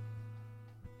word.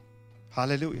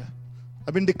 Hallelujah.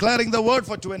 I've been declaring the word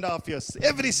for 2.5 years.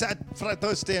 Every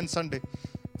Thursday and Sunday.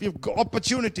 We've got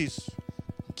opportunities.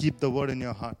 Keep the word in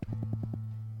your heart.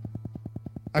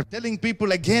 I'm telling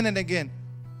people again and again,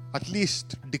 at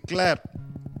least declare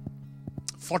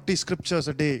 40 scriptures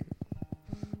a day.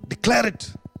 Declare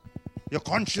it. Your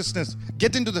consciousness.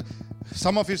 Get into the...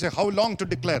 Some of you say, how long to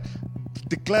declare?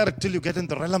 Declare it till you get in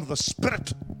the realm of the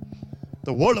Spirit.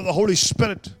 The word of the Holy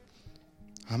Spirit.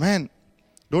 Amen.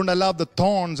 Don't allow the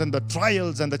thorns and the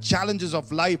trials and the challenges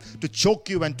of life to choke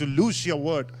you and to lose your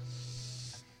word.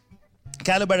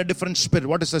 Caleb had a different spirit.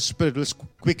 What is a spirit? Let's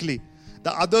quickly.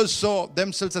 The others saw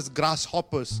themselves as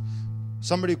grasshoppers.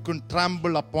 Somebody could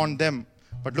trample upon them.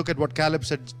 But look at what Caleb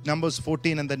said. Numbers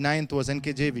 14 and the 9th was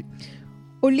NKJV.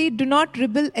 Only do not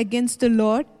rebel against the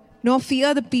Lord, nor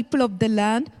fear the people of the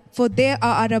land, for they are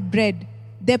our bread.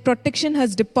 Their protection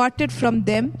has departed from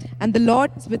them, and the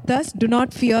Lord is with us. Do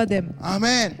not fear them.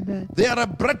 Amen. They are a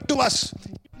bread to us.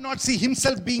 not see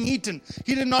himself being eaten.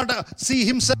 He did not see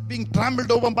himself being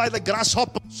trampled over by the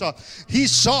grasshoppers. He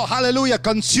saw, hallelujah,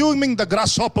 consuming the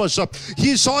grasshoppers.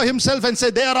 He saw himself and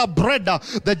said, they are our bread.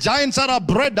 The giants are our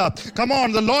bread. Come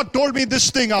on, the Lord told me this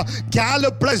thing.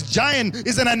 Caleb plus giant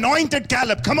is an anointed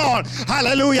Caleb. Come on,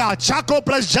 hallelujah. Chaco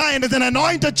plus giant is an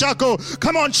anointed Chaco.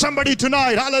 Come on, somebody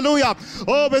tonight, hallelujah.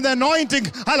 Oh, when the anointing,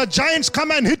 giants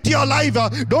come and hit your life,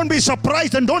 don't be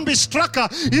surprised and don't be struck.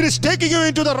 It is taking you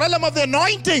into the realm of the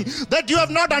anointing that you have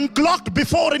not unclocked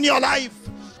before in your life.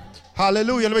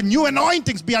 Hallelujah. When new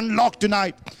anointings be unlocked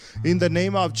tonight in the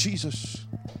name of Jesus.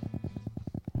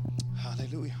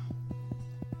 Hallelujah.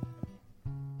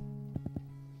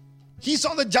 He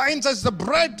saw the giants as the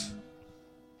bread.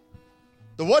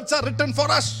 The words are written for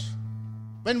us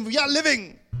when we are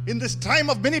living in this time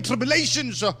of many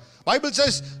tribulations. Bible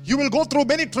says you will go through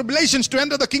many tribulations to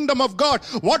enter the kingdom of God.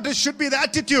 What should be the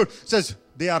attitude? It says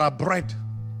they are our bread.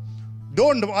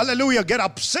 Don't, hallelujah, get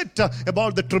upset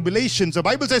about the tribulations. The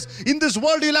Bible says in this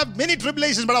world you'll have many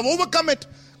tribulations, but I've overcome it.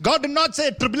 God did not say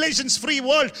a tribulations free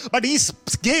world, but He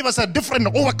gave us a different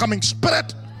overcoming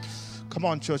spirit. Come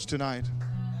on, church, tonight.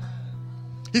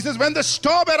 He says when the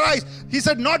storm arises, He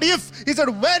said not if, He said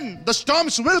when the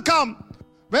storms will come.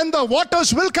 When the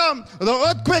waters will come, the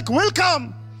earthquake will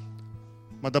come.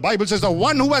 But the Bible says the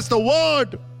one who has the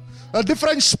word, a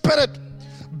different spirit,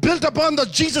 built upon the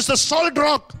Jesus, the solid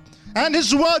rock, and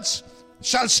His words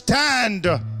shall stand.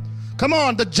 Come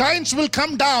on, the giants will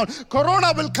come down,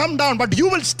 Corona will come down, but you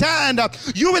will stand.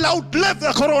 You will outlive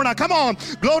the Corona. Come on,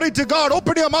 glory to God.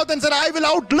 Open your mouth and say, I will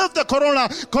outlive the Corona.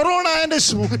 Corona and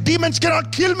its demons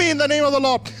cannot kill me in the name of the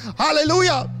Lord.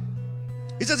 Hallelujah.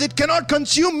 He says it cannot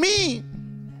consume me.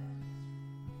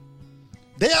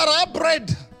 They are our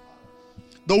bread.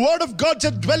 The word of God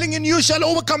said, dwelling in you shall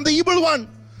overcome the evil one.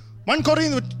 1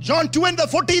 Corinthians, John 2 and the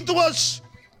 14th verse.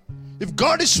 If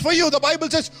God is for you, the Bible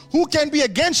says, who can be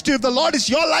against you? If the Lord is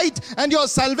your light and your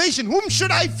salvation, whom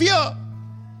should I fear?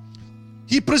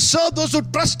 He preserved those who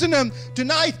trust in Him.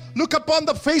 Tonight, look upon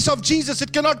the face of Jesus.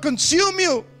 It cannot consume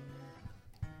you.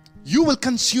 You will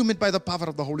consume it by the power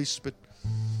of the Holy Spirit.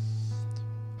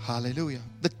 Hallelujah.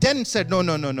 The 10 said, no.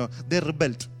 They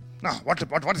rebelled. Now, what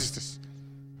is this?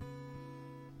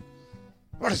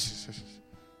 What is this?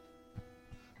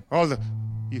 All the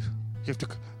you have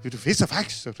to face the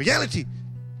facts, the reality.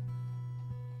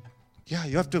 Yeah,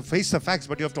 you have to face the facts,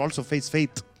 but you have to also face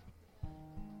faith.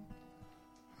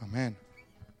 Amen.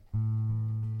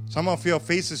 Some of your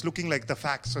faces looking like the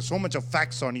facts. There's so much of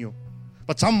facts on you.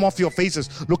 But some of your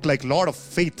faces look like Lord of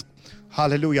faith.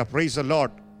 Hallelujah. Praise the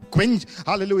Lord. Quench,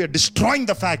 hallelujah. Destroying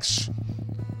the facts.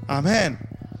 Amen.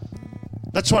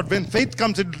 That's what, when faith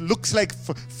comes, it looks like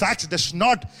facts. That's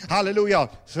not, hallelujah,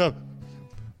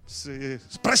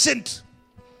 present.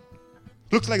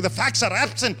 Looks like the facts are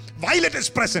absent. Violet is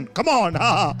present. Come on.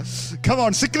 Come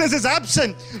on. Sickness is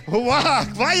absent.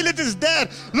 Violet is there.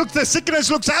 Look, the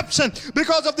sickness looks absent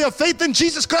because of their faith in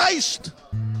Jesus Christ.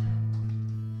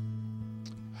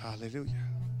 Hallelujah.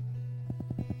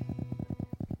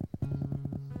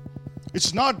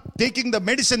 It's not taking the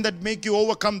medicine that make you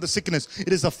overcome the sickness.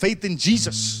 It is the faith in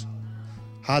Jesus.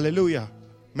 Hallelujah.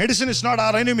 Medicine is not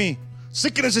our enemy.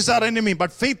 Sickness is our enemy.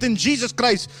 But faith in Jesus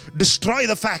Christ destroy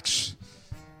the facts.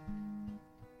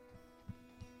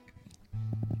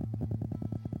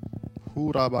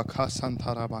 What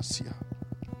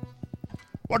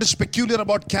is peculiar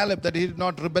about Caleb that he did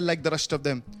not rebel like the rest of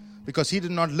them? Because he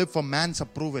did not live for man's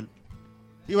approval.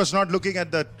 He was not looking at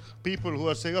the people who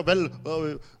are saying,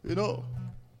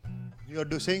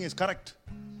 you're saying is correct.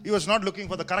 He was not looking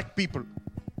for the correct people.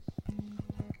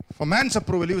 For man's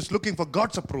approval, he was looking for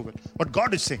God's approval. What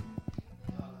God is saying.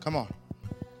 Come on.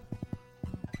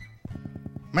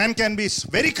 Man can be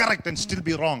very correct and still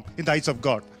be wrong in the eyes of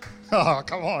God. Oh,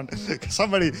 come on.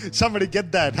 Somebody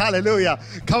get that. Hallelujah.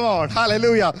 Come on.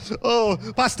 Hallelujah. Oh,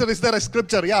 Pastor, is there a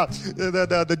scripture? Yeah.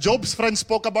 The Job's friend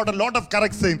spoke about a lot of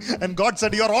correct things. And God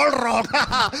said, you're all wrong.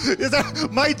 Is that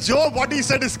my Job, what he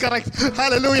said is correct.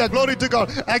 Hallelujah. Glory to God.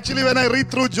 Actually, when I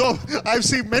read through Job, I've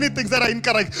seen many things that are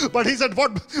incorrect. But he said,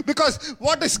 what? Because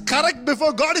what is correct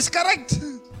before God is correct.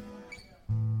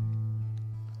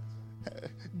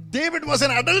 David was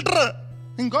an adulterer.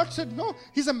 And God said, no,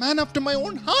 he's a man after my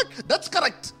own heart. That's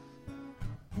correct.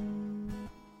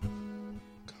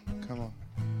 Come on.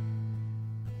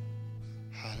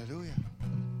 Hallelujah.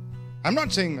 I'm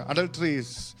not saying adultery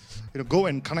is, go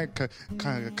and do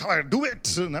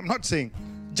it. I'm not saying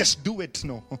just do it.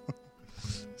 No.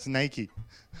 It's Nike.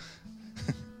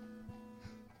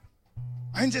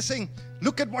 I'm just saying,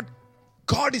 look at what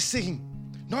God is saying.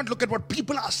 Not look at what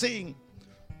people are saying.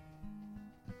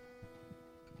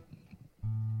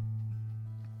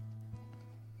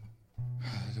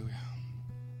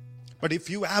 But if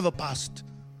you have a past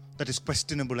that is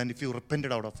questionable and if you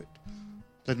repented out of it,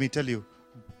 let me tell you,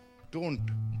 don't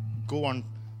go on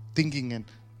thinking and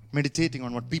meditating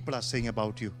on what people are saying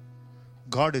about you.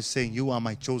 God is saying, you are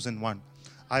my chosen one.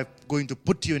 I'm going to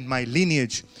put you in my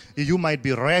lineage. You might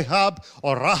be Rahab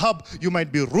or Rahab. You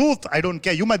might be Ruth. I don't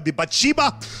care. You might be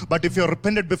Bathsheba. But if you're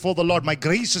repented before the Lord, my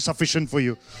grace is sufficient for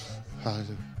you.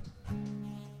 Hallelujah.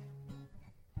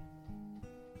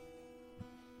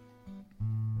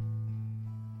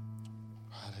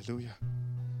 Hallelujah.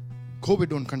 COVID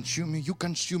don't consume you. You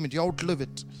consume it. You outlive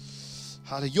it.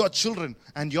 Hallelujah. Your children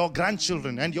and your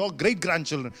grandchildren and your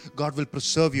great-grandchildren, God will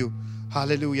preserve you.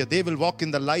 Hallelujah. They will walk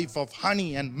in the life of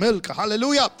honey and milk.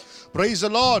 Hallelujah. Praise the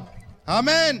Lord.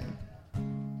 Amen.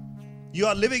 You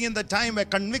are living in the time where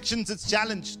convictions is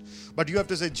challenged. But you have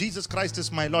to say, Jesus Christ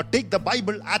is my Lord. Take the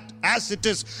Bible as it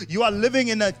is. You are living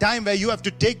in a time where you have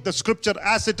to take the scripture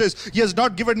as it is. He has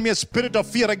not given me a spirit of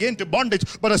fear again to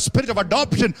bondage, but a spirit of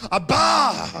adoption.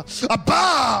 Abba!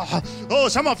 Abba! Oh,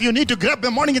 some of you need to grab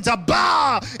the morning. It's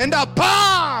Abba! And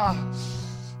Abba!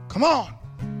 Come on.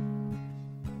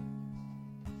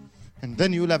 And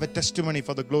then you will have a testimony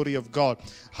for the glory of God.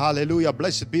 Hallelujah.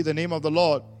 Blessed be the name of the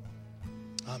Lord.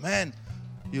 Amen.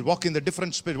 You walk in the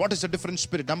different spirit. What is the different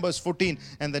spirit? Numbers 14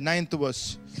 and the 9th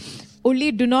verse.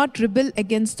 Only do not rebel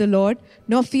against the Lord,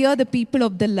 nor fear the people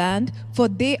of the land, for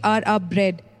they are our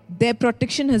bread. Their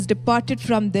protection has departed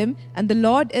from them, and the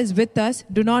Lord is with us.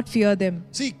 Do not fear them.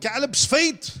 See, Caleb's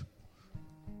faith.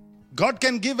 God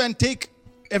can give and take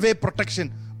away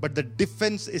protection, but the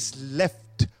defense is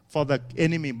left for the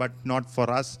enemy, but not for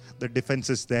us. The defense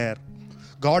is there.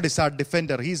 God is our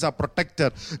defender. He's our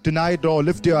protector. Tonight,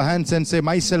 lift your hands and say,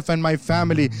 myself and my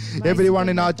family, everyone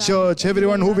in our church,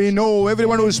 everyone who we know,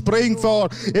 everyone who is praying for,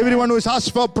 everyone who is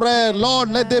asked for prayer, Lord,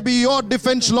 let there be your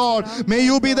defense, Lord. May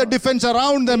you be the defense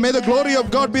around them. May the glory of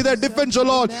God be their defense, O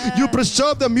Lord. You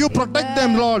preserve them. You protect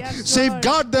them, Lord.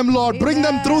 Safeguard them, Lord. Bring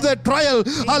them through their trial.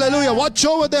 Hallelujah. Watch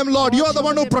over them, Lord. You are the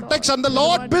one who protects, and the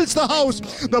Lord builds the house.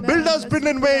 The builders build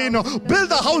in vain. Build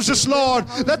the houses, Lord.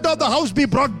 Let not the house be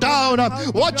brought down.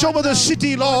 Watch over the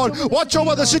city, Lord. Watch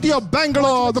over the city of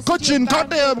Bangalore, the Cochin,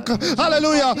 Kottayam,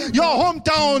 hallelujah, your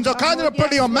hometowns,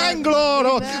 Kandirapalli, or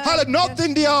Mangalore, North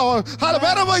India,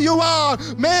 wherever you are,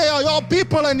 may your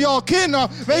people and your kin,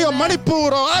 may your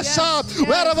Manipur or Assam,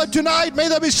 wherever tonight, may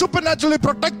they be supernaturally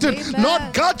protected. Lord,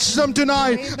 guards them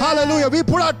tonight. Hallelujah. We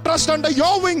put our trust under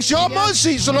your wings, your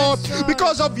mercies, Lord.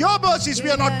 Because of your mercies, we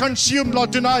are not consumed,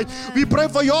 Lord, tonight. We pray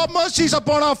for your mercies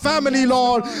upon our family,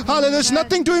 Lord. Hallelujah. There's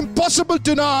nothing too impossible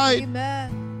tonight.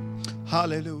 Amen.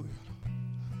 Hallelujah.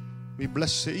 We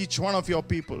bless each one of your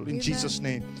people in Amen. Jesus'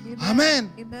 name. Amen.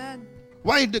 Amen. Amen.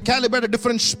 Why did Caleb had a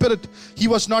different spirit? He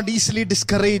was not easily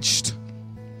discouraged.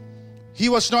 He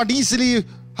was not easily,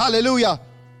 hallelujah,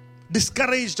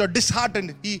 discouraged or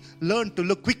disheartened. He learned to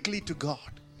look quickly to God.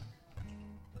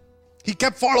 He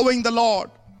kept following the Lord.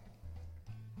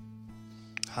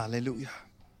 Hallelujah.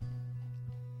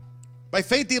 By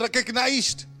faith he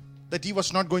recognized that he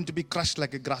was not going to be crushed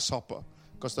like a grasshopper,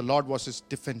 because the Lord was his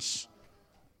defense.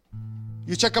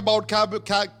 You check about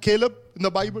Caleb in the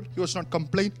Bible, he was not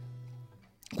complaining,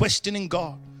 questioning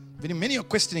God. Many are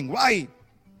questioning, why?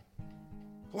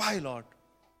 Why, Lord?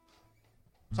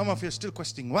 Some of you are still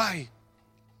questioning, why?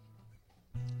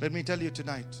 Let me tell you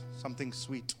tonight something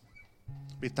sweet.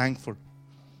 Be thankful.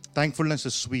 Thankfulness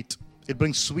is sweet. It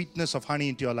brings sweetness of honey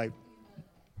into your life.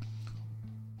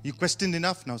 You questioned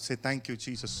enough, now say thank you,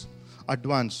 Jesus.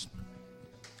 Advance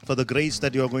for the grace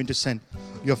that you are going to send,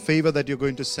 your favor that you're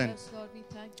going to send. Yes, Lord, we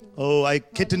thank you. Oh, I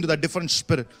get into that different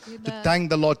spirit to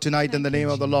thank the Lord tonight in the name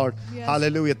of the Lord. Yes.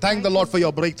 Hallelujah. Thank the Lord for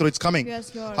your breakthrough. It's coming.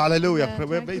 Yes, Lord. Hallelujah. Amen.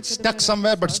 Thank you It's for the stuck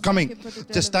somewhere, but it's miracles, coming. Lord. Thank you for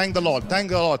the Just thank the Lord. Thank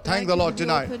the Lord. Thank the Lord for the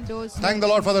tonight. open doors, Thank Lord the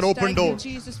Lord for that Jesus. open Thank you, door.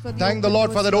 Jesus, for the Thank the open Lord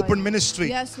for doors, that open Lord. ministry.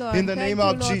 Yes, Lord. In the Thank name you,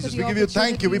 of Lord, for Jesus. the We give you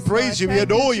thank you. We opportunities, praise you. Lord. We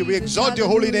Thank adore you. We Jesus. exalt your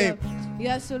holy name. Hallelujah.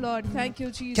 Yes, Lord. Thank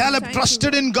you, Jesus. Caleb Thank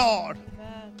trusted you. in God.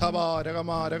 Amen.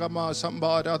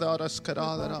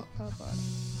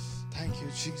 Thank you,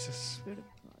 Jesus. Spirit of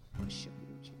God, worship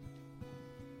you, Jesus.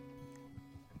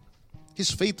 His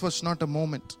faith was not a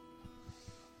moment.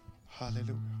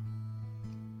 Hallelujah.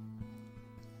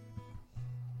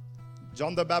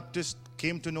 John the Baptist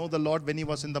came to know the Lord when he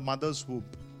was in the mother's womb.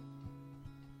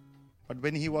 But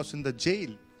when he was in the jail,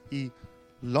 he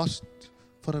lost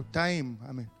for a time.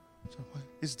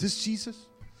 Is this Jesus?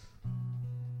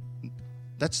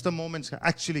 That's the moment.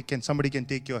 Actually, somebody can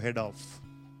take your head off.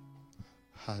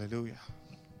 Hallelujah.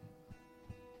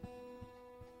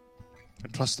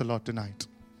 Trust the Lord tonight.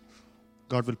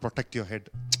 God will protect your head.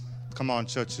 Come on,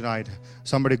 church, tonight.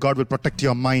 Somebody, God will protect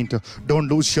your mind. Don't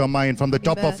lose your mind. From the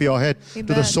top Amen. of your head to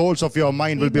the Amen. soles of your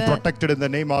mind will be Amen. protected in the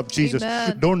name of Jesus.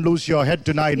 Amen. Don't lose your head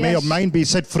tonight. May your Yes. mind be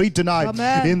set free tonight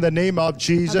Amen. in the name of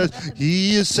Jesus.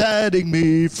 He is setting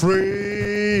me free.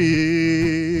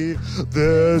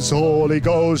 This Holy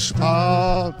Ghost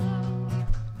power.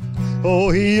 Oh,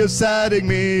 He is setting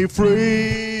me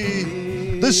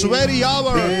free. This very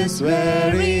hour. This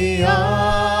very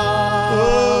hour,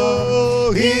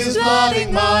 Oh, He is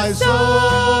flooding my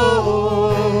soul.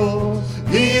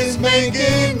 He is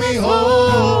making me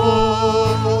whole.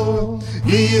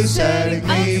 He is setting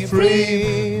me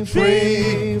free,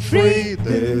 free, free.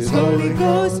 this Holy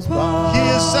Ghost power. He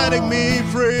is setting me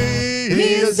free.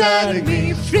 He is setting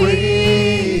me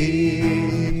free.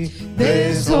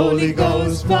 This Holy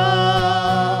Ghost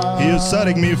power. He is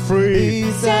setting me free.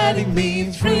 He's setting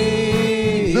me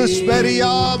free. This very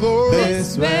hour.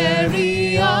 This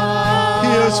very hour.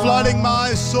 He is flooding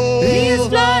my soul. He is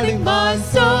flooding my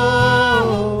soul.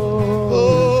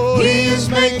 Oh, He is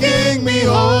making me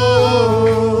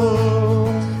whole.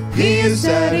 He is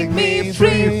setting me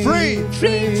free. Free,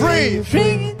 free, free.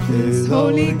 free. This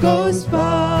Holy Ghost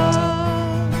power.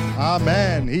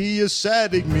 Amen. He is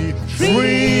setting me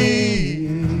free.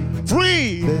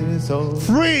 Free. This Holy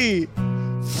Free.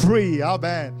 Free.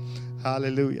 Amen.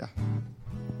 Hallelujah.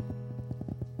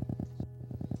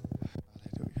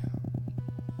 Hallelujah.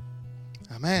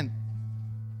 Amen.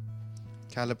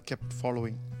 Caleb kept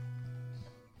following.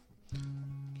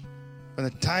 When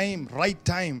the time, right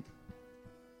time,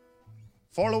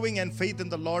 following and faith in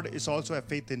the Lord is also a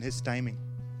faith in His timing.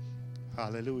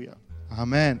 Hallelujah.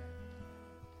 Amen.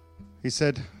 He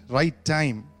said, right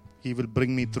time, He will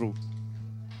bring me through.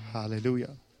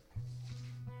 Hallelujah.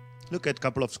 Look at a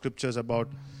couple of scriptures about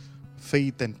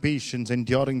faith and patience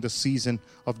enduring the season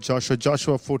of Joshua.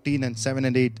 Joshua 14 and 7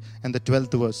 and 8 and the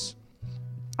 12th verse.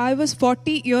 I was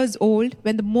 40 years old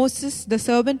when Moses, the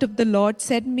servant of the Lord,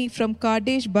 sent me from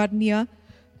Kadesh Barnea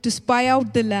to spy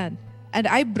out the land. And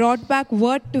I brought back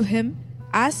word to him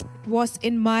as was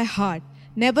in my heart.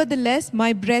 Nevertheless,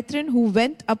 my brethren who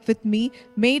went up with me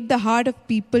made the heart of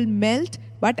people melt,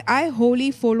 but I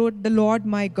wholly followed the Lord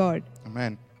my God.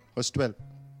 Amen. Verse 12.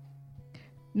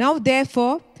 Now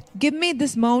therefore, give me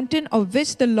this mountain of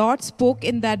which the Lord spoke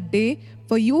in that day,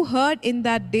 for you heard in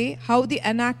that day how the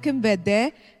Anakim were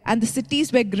there, and the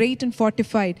cities were great and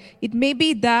fortified. It may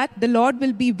be that the Lord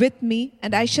will be with me,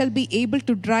 and I shall be able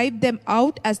to drive them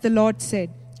out, as the Lord said.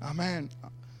 Amen.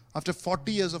 After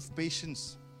 40 years of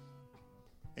patience,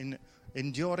 in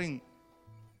enduring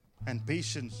and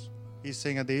patience, He's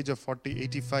saying at the age of 40,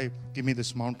 85, give me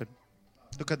this mountain.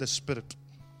 Look at the Spirit.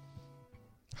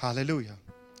 Hallelujah.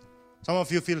 Some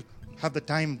of you feel, have the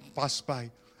time pass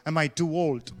by? Am I too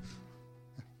old?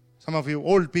 Some of you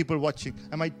old people watching,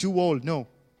 am I too old? No.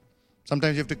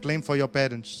 Sometimes you have to claim for your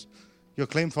parents. You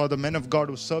claim for the men of God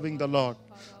who are serving the Lord.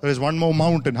 There is one more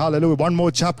mountain, hallelujah, one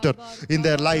more chapter in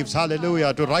their lives,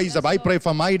 hallelujah, to rise up. I pray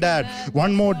for my dad,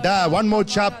 one more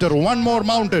chapter, one more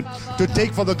mountain to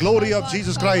take for the glory of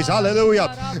Jesus Christ,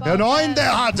 hallelujah. Anoint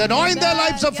their hearts, anoint their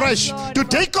lives afresh to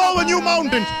take over new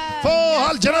mountains,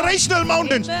 for generational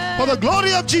mountains, for the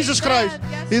glory of Jesus Christ,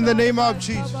 in the name of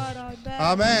Jesus.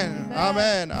 Amen,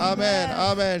 amen, amen,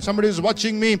 amen. Somebody is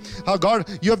watching me. Oh God,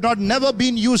 you have never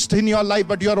been used in your life,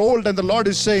 but you are old, and the Lord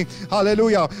is saying,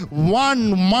 hallelujah,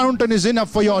 one mountain is enough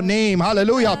for your name,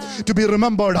 hallelujah, to be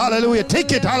remembered, hallelujah.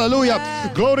 Take it,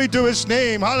 hallelujah. Glory to His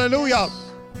name, hallelujah.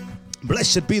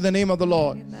 Blessed be the name of the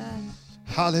Lord. Amen.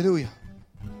 Hallelujah.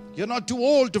 You're not too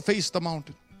old to face the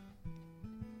mountain.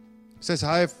 He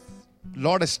says,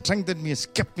 Lord has strengthened me, has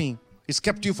kept me. He's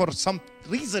kept you for some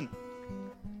reason.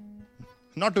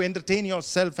 Not to entertain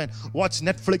yourself and watch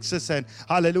Netflixes and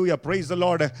hallelujah, praise the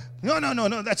Lord.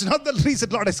 No. That's not the reason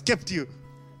Lord has kept you.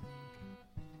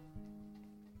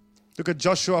 Look at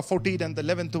Joshua 14 and the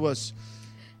 11th verse.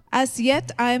 As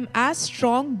yet I am as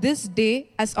strong this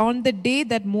day as on the day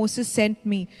that Moses sent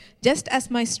me. Just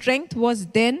as my strength was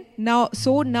then,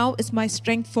 so now is my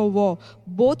strength for war,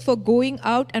 both for going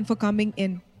out and for coming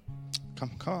in.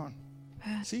 Come on.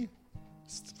 See,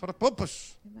 it's for a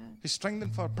purpose. Amen. He's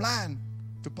strengthened for a plan,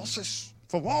 to possess,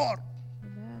 for war.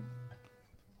 Amen.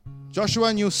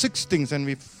 Joshua knew 6 things,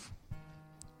 and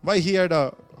why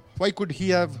could he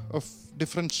have a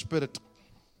different spirit?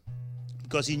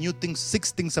 Because he knew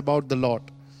 6 things about the Lord.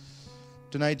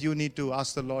 Tonight you need to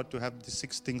ask the Lord to have the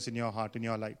 6 things in your heart, in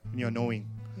your life, in your knowing.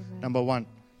 Amen. Number 1,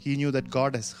 he knew that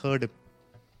God has heard him.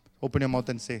 Open your mouth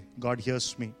and say, God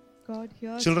hears me. God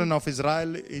hears Children of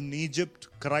Israel in Egypt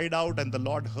cried out, and the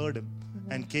Lord heard him. Amen.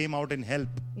 and came out in help.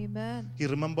 Amen. He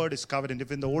remembered his covenant.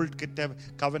 If in the old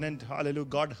covenant, hallelujah,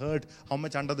 God heard, how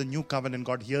much under the new covenant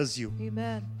God hears you.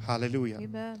 Amen. Hallelujah.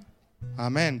 Amen.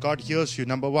 Amen. God hears you.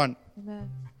 Number one. Amen.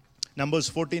 Numbers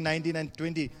 14, 19 and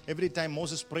 20. Every time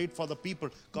Moses prayed for the people,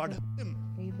 God heard him.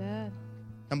 Amen.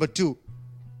 Number two,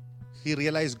 he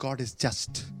realized God is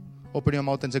just. Open your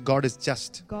mouth and say, God is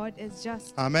just. God is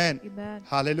just. Amen. Amen.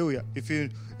 Hallelujah. If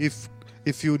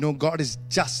you know God is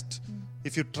just,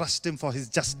 if you trust him for his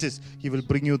justice, he will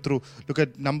bring you through. Look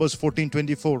at Numbers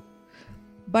 14:24.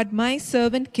 But my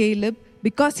servant Caleb,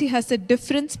 because he has a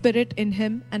different spirit in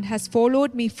him and has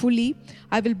followed me fully,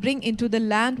 I will bring into the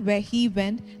land where he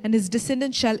went, and his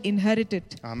descendants shall inherit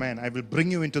it. Amen. I will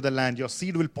bring you into the land. Your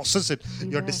seed will possess it.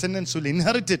 Amen. Your descendants will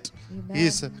inherit it. Amen. He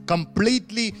is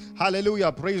completely,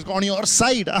 hallelujah, praise God, on your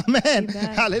side. Amen.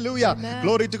 Amen. Hallelujah. Amen.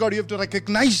 Glory to God. You have to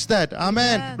recognize that.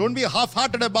 Amen. Amen. Don't be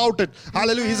half-hearted about it.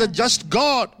 Hallelujah. He's a just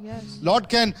God. Yes. Lord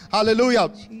can, hallelujah,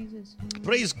 Jesus.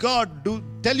 praise God,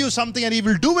 tell you something and he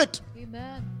will do it.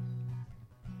 Amen.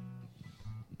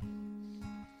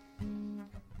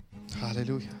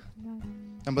 Hallelujah.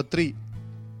 Number 3.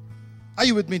 Are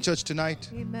you with me, church, tonight?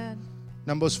 Amen.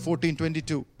 Numbers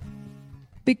 14:22.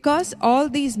 Because all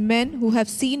these men who have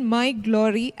seen my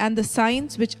glory and the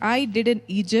signs which I did in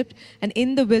Egypt and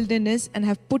in the wilderness and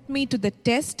have put me to the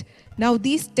test now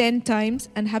these 10 times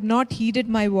and have not heeded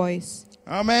my voice.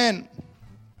 Amen.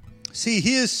 See,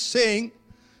 he is saying,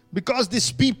 because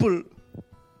these people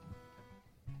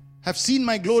have seen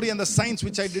my glory and the signs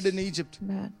which I did in Egypt.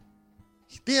 Amen.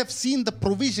 They have seen the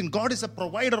provision. God is a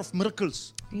provider of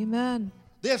miracles. Amen.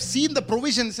 They have seen the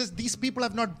provision. It says, these people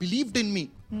have not believed in me.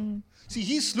 See,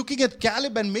 he's looking at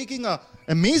Caleb and making an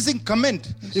amazing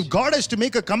comment. If God has to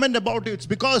make a comment about you, it's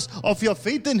because of your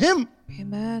faith in him.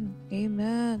 Amen.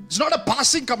 Amen. It's not a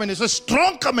passing comment, it's a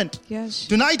strong comment. Yes.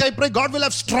 Tonight I pray God will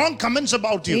have strong comments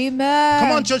about you. Amen.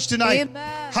 Come on, church, tonight.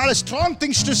 Amen. Have strong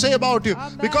things to say about you.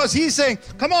 Amen. Because he's saying,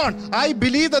 come on, I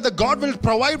believe that the God will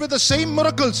provide with the same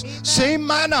miracles, same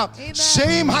manna, Amen.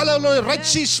 same, hallelujah, Red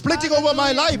Sea splitting over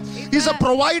my life. He's a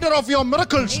provider of your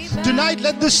miracles. Amen. Tonight,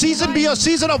 let this season be a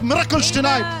season of miracles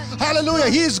tonight. Amen. Hallelujah.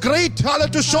 He is great. Hallelujah.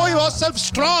 To show yourself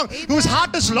strong, whose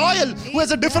heart is loyal, who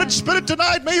has a different spirit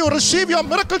tonight. May you receive your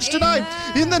miracles tonight.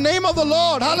 In the name of the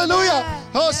Lord. Hallelujah.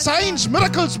 Oh, signs,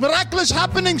 miracles, miraculous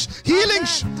happenings,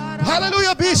 healings.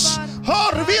 Hallelujah. Peace.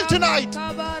 Oh, revealed tonight.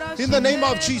 In the name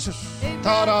of Jesus.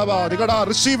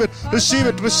 Receive it. Receive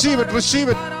it. Receive it. Receive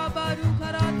it.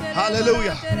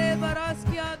 Hallelujah.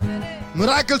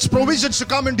 Miracles, provisions to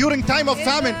come in during time of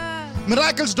famine.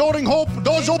 Miracles during hope,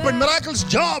 doors open, miracles,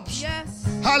 jobs. Yes.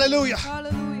 Hallelujah.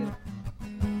 Hallelujah.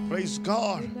 Praise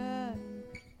God. Amen.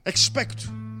 Expect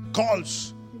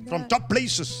calls from top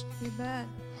places. Amen.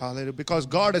 Hallelujah. Because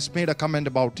God has made a comment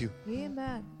about you.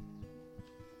 Amen.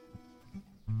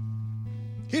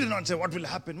 He did not say, what will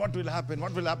happen? What will happen?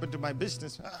 What will happen to my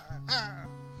business? There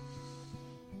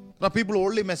are people who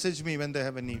only message me when they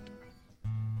have a need.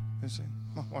 They say,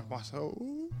 what was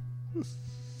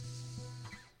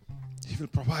He will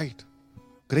provide.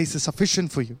 Grace is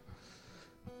sufficient for you.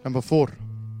 Number 4.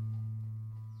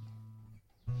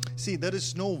 See, there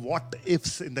is no what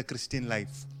ifs in the Christian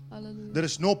life. Hallelujah. There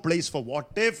is no place for what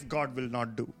if God will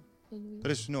not do. Hallelujah.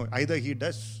 There is no, either he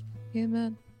does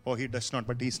Amen. or he does not.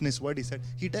 But in his word he said,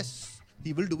 he does.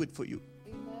 He will do it for you.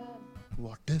 Amen.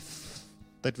 What if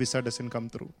that visa doesn't come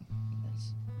through?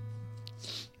 Yes.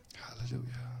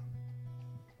 Hallelujah.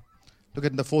 Look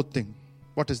at the 4th thing.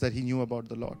 What is that he knew about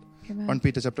the Lord? Amen. 1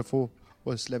 Peter chapter 4,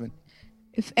 verse 11.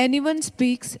 If anyone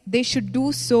speaks, they should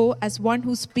do so as one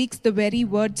who speaks the very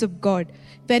words of God.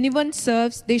 If anyone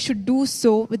serves, they should do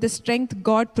so with the strength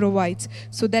God provides,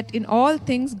 so that in all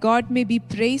things God may be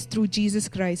praised through Jesus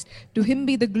Christ. To him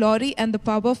be the glory and the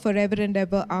power forever and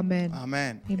ever. Amen.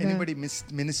 Amen. Amen. Anybody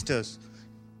ministers?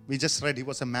 We just read he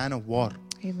was a man of war.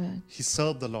 Amen. He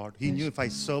served the Lord. He knew if I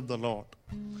serve the Lord,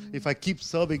 if I keep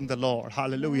serving the Lord,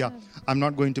 hallelujah, I'm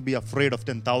not going to be afraid of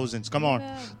 10,000s. Come on.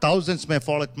 Thousands may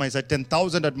fall at my side,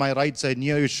 10,000 at my right side,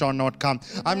 near you shall not come.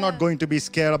 I'm not going to be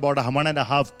scared about a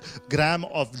 1.5 gram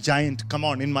of giant, come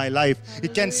on, in my life.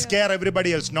 It can scare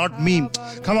everybody else, not me.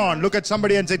 Come on, look at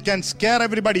somebody and say, it can scare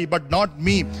everybody, but not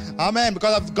me. Amen.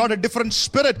 Because I've got a different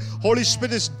spirit. Holy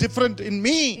Spirit is different in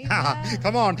me.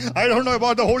 Come on. I don't know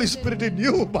about the Holy Spirit in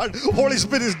you, but Holy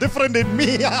Spirit is different in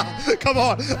me. Come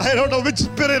on. I don't know which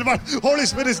spirit, but Holy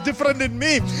Spirit is different in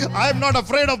me. I'm not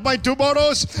afraid of my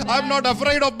tomorrows. I'm not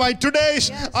afraid of my todays.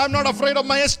 I'm not afraid of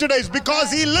my yesterdays.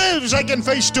 Because he lives, I can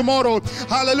face tomorrow.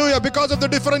 Hallelujah. Because of the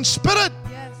different spirit.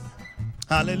 Yes.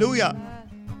 Hallelujah.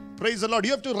 Praise the Lord.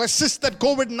 You have to resist that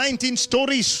COVID-19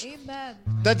 stories. Amen.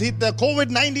 That the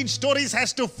COVID-19 stories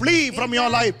has to flee from your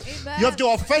life. Amen. You have to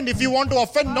offend. If you want to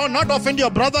offend, no, not offend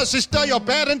your brother, sister, your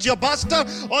parents, your pastor,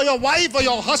 or your wife, or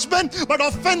your husband, but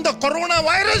offend the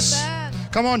coronavirus. Amen.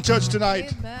 Come on, church,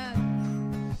 tonight.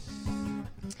 Amen.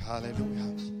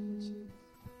 Hallelujah.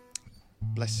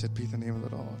 Blessed be the name of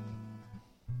the Lord.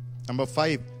 Number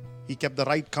 5, he kept the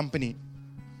right company.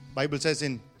 Bible says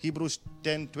in Hebrews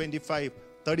 10:25,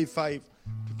 35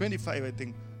 to 25, I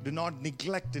think, do not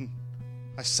neglect in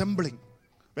assembling.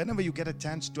 Whenever you get a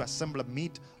chance to assemble,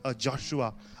 meet a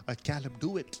Joshua, a Caleb,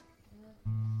 do it.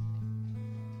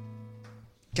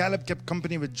 Caleb kept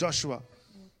company with Joshua.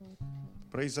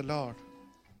 Praise the Lord.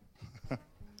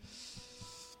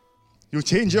 You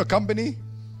change your company,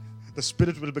 the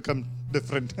spirit will become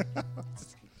different.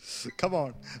 Come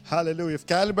on. Hallelujah. If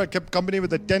Caleb had kept company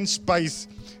with the 10 spies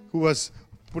who was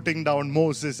putting down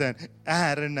Moses and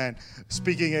Aaron and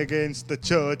speaking against the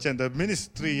church and the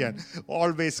ministry and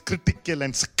always critical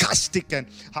and sarcastic and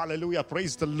hallelujah,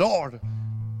 praise the Lord.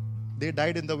 They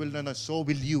died in the wilderness, so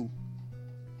will you.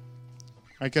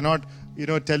 I cannot,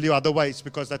 tell you otherwise,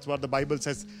 because that's what the Bible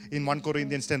says in 1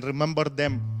 Corinthians 10. Remember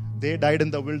them. They died in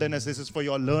the wilderness. This is for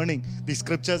your learning. The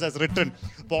scriptures as written.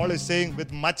 Paul is saying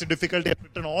with much difficulty has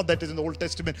written all that is in the Old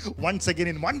Testament once again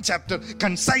in one chapter,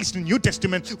 concise in New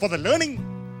Testament for the learning.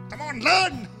 Come on,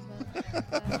 learn.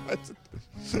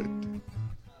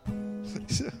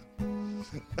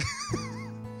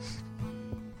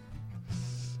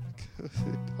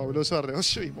 പൗലോസ് പറഞ്ഞു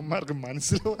ഇവന്മാർക്ക്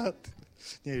മനസ്സിലാവാത്ത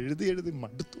ഞാൻ എഴുതി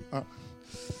മടുത്തു.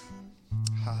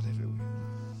 Hallelujah.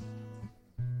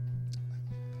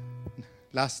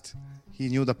 Last, he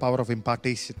knew the power of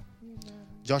impartation.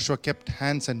 Joshua kept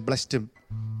hands and blessed him.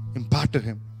 Impart to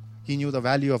him. He knew the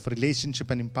value of relationship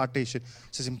and impartation.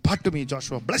 He says, impart to me,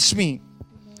 Joshua. Bless me.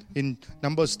 In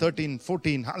Numbers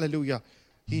 13:14, hallelujah.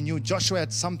 He knew Joshua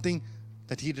had something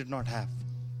that he did not have.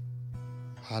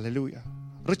 Hallelujah.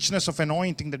 Richness of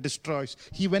anointing that destroys.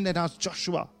 He went and asked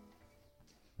Joshua.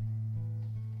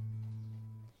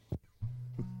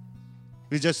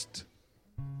 We just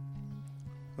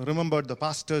remembered the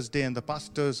pastor's day and the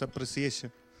pastor's appreciation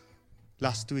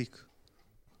last week.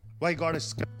 Why God has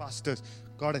kept pastors?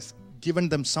 God has given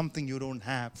them something you don't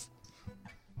have.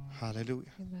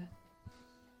 Hallelujah. Amen.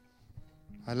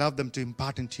 I love them to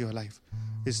impart into your life.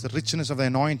 It's the richness of the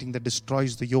anointing that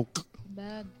destroys the yoke.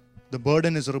 Amen. The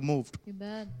burden is removed.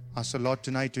 Amen. Ask the Lord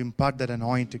tonight to impart that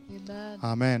anointing. Amen.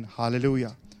 Amen.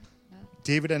 Hallelujah. Amen.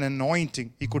 David, an anointing.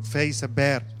 He could face a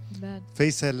bear. Amen.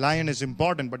 Face a lion is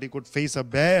important, but he could face a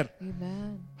bear.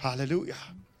 Amen. Hallelujah.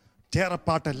 Tear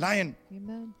apart a lion.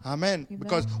 Amen. Amen. Amen.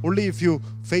 Because only if you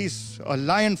face a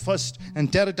lion first and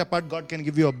tear it apart, God can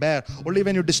give you a bear. Only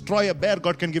when you destroy a bear,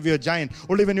 God can give you a giant.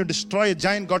 Only when you destroy a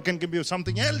giant, God can give you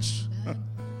something else.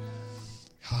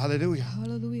 Hallelujah.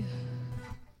 Hallelujah.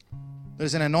 There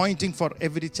is an anointing for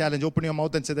every challenge. Open your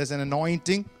mouth and say, there's an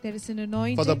anointing There is an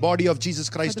anointing for the body of Jesus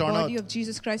for Christ the on body earth. of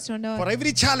Jesus Christ on earth. For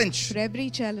every challenge. For every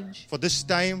challenge. For this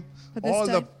time, For this all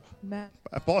time. the Amen.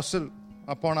 apostle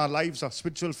upon our lives, our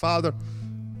spiritual father,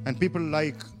 and people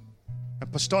like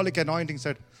apostolic anointing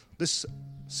said, this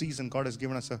season God has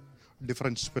given us a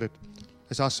different spirit.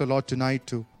 Let's ask the Lord tonight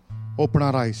to open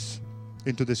our eyes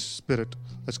into this spirit.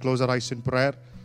 Let's close our eyes in prayer.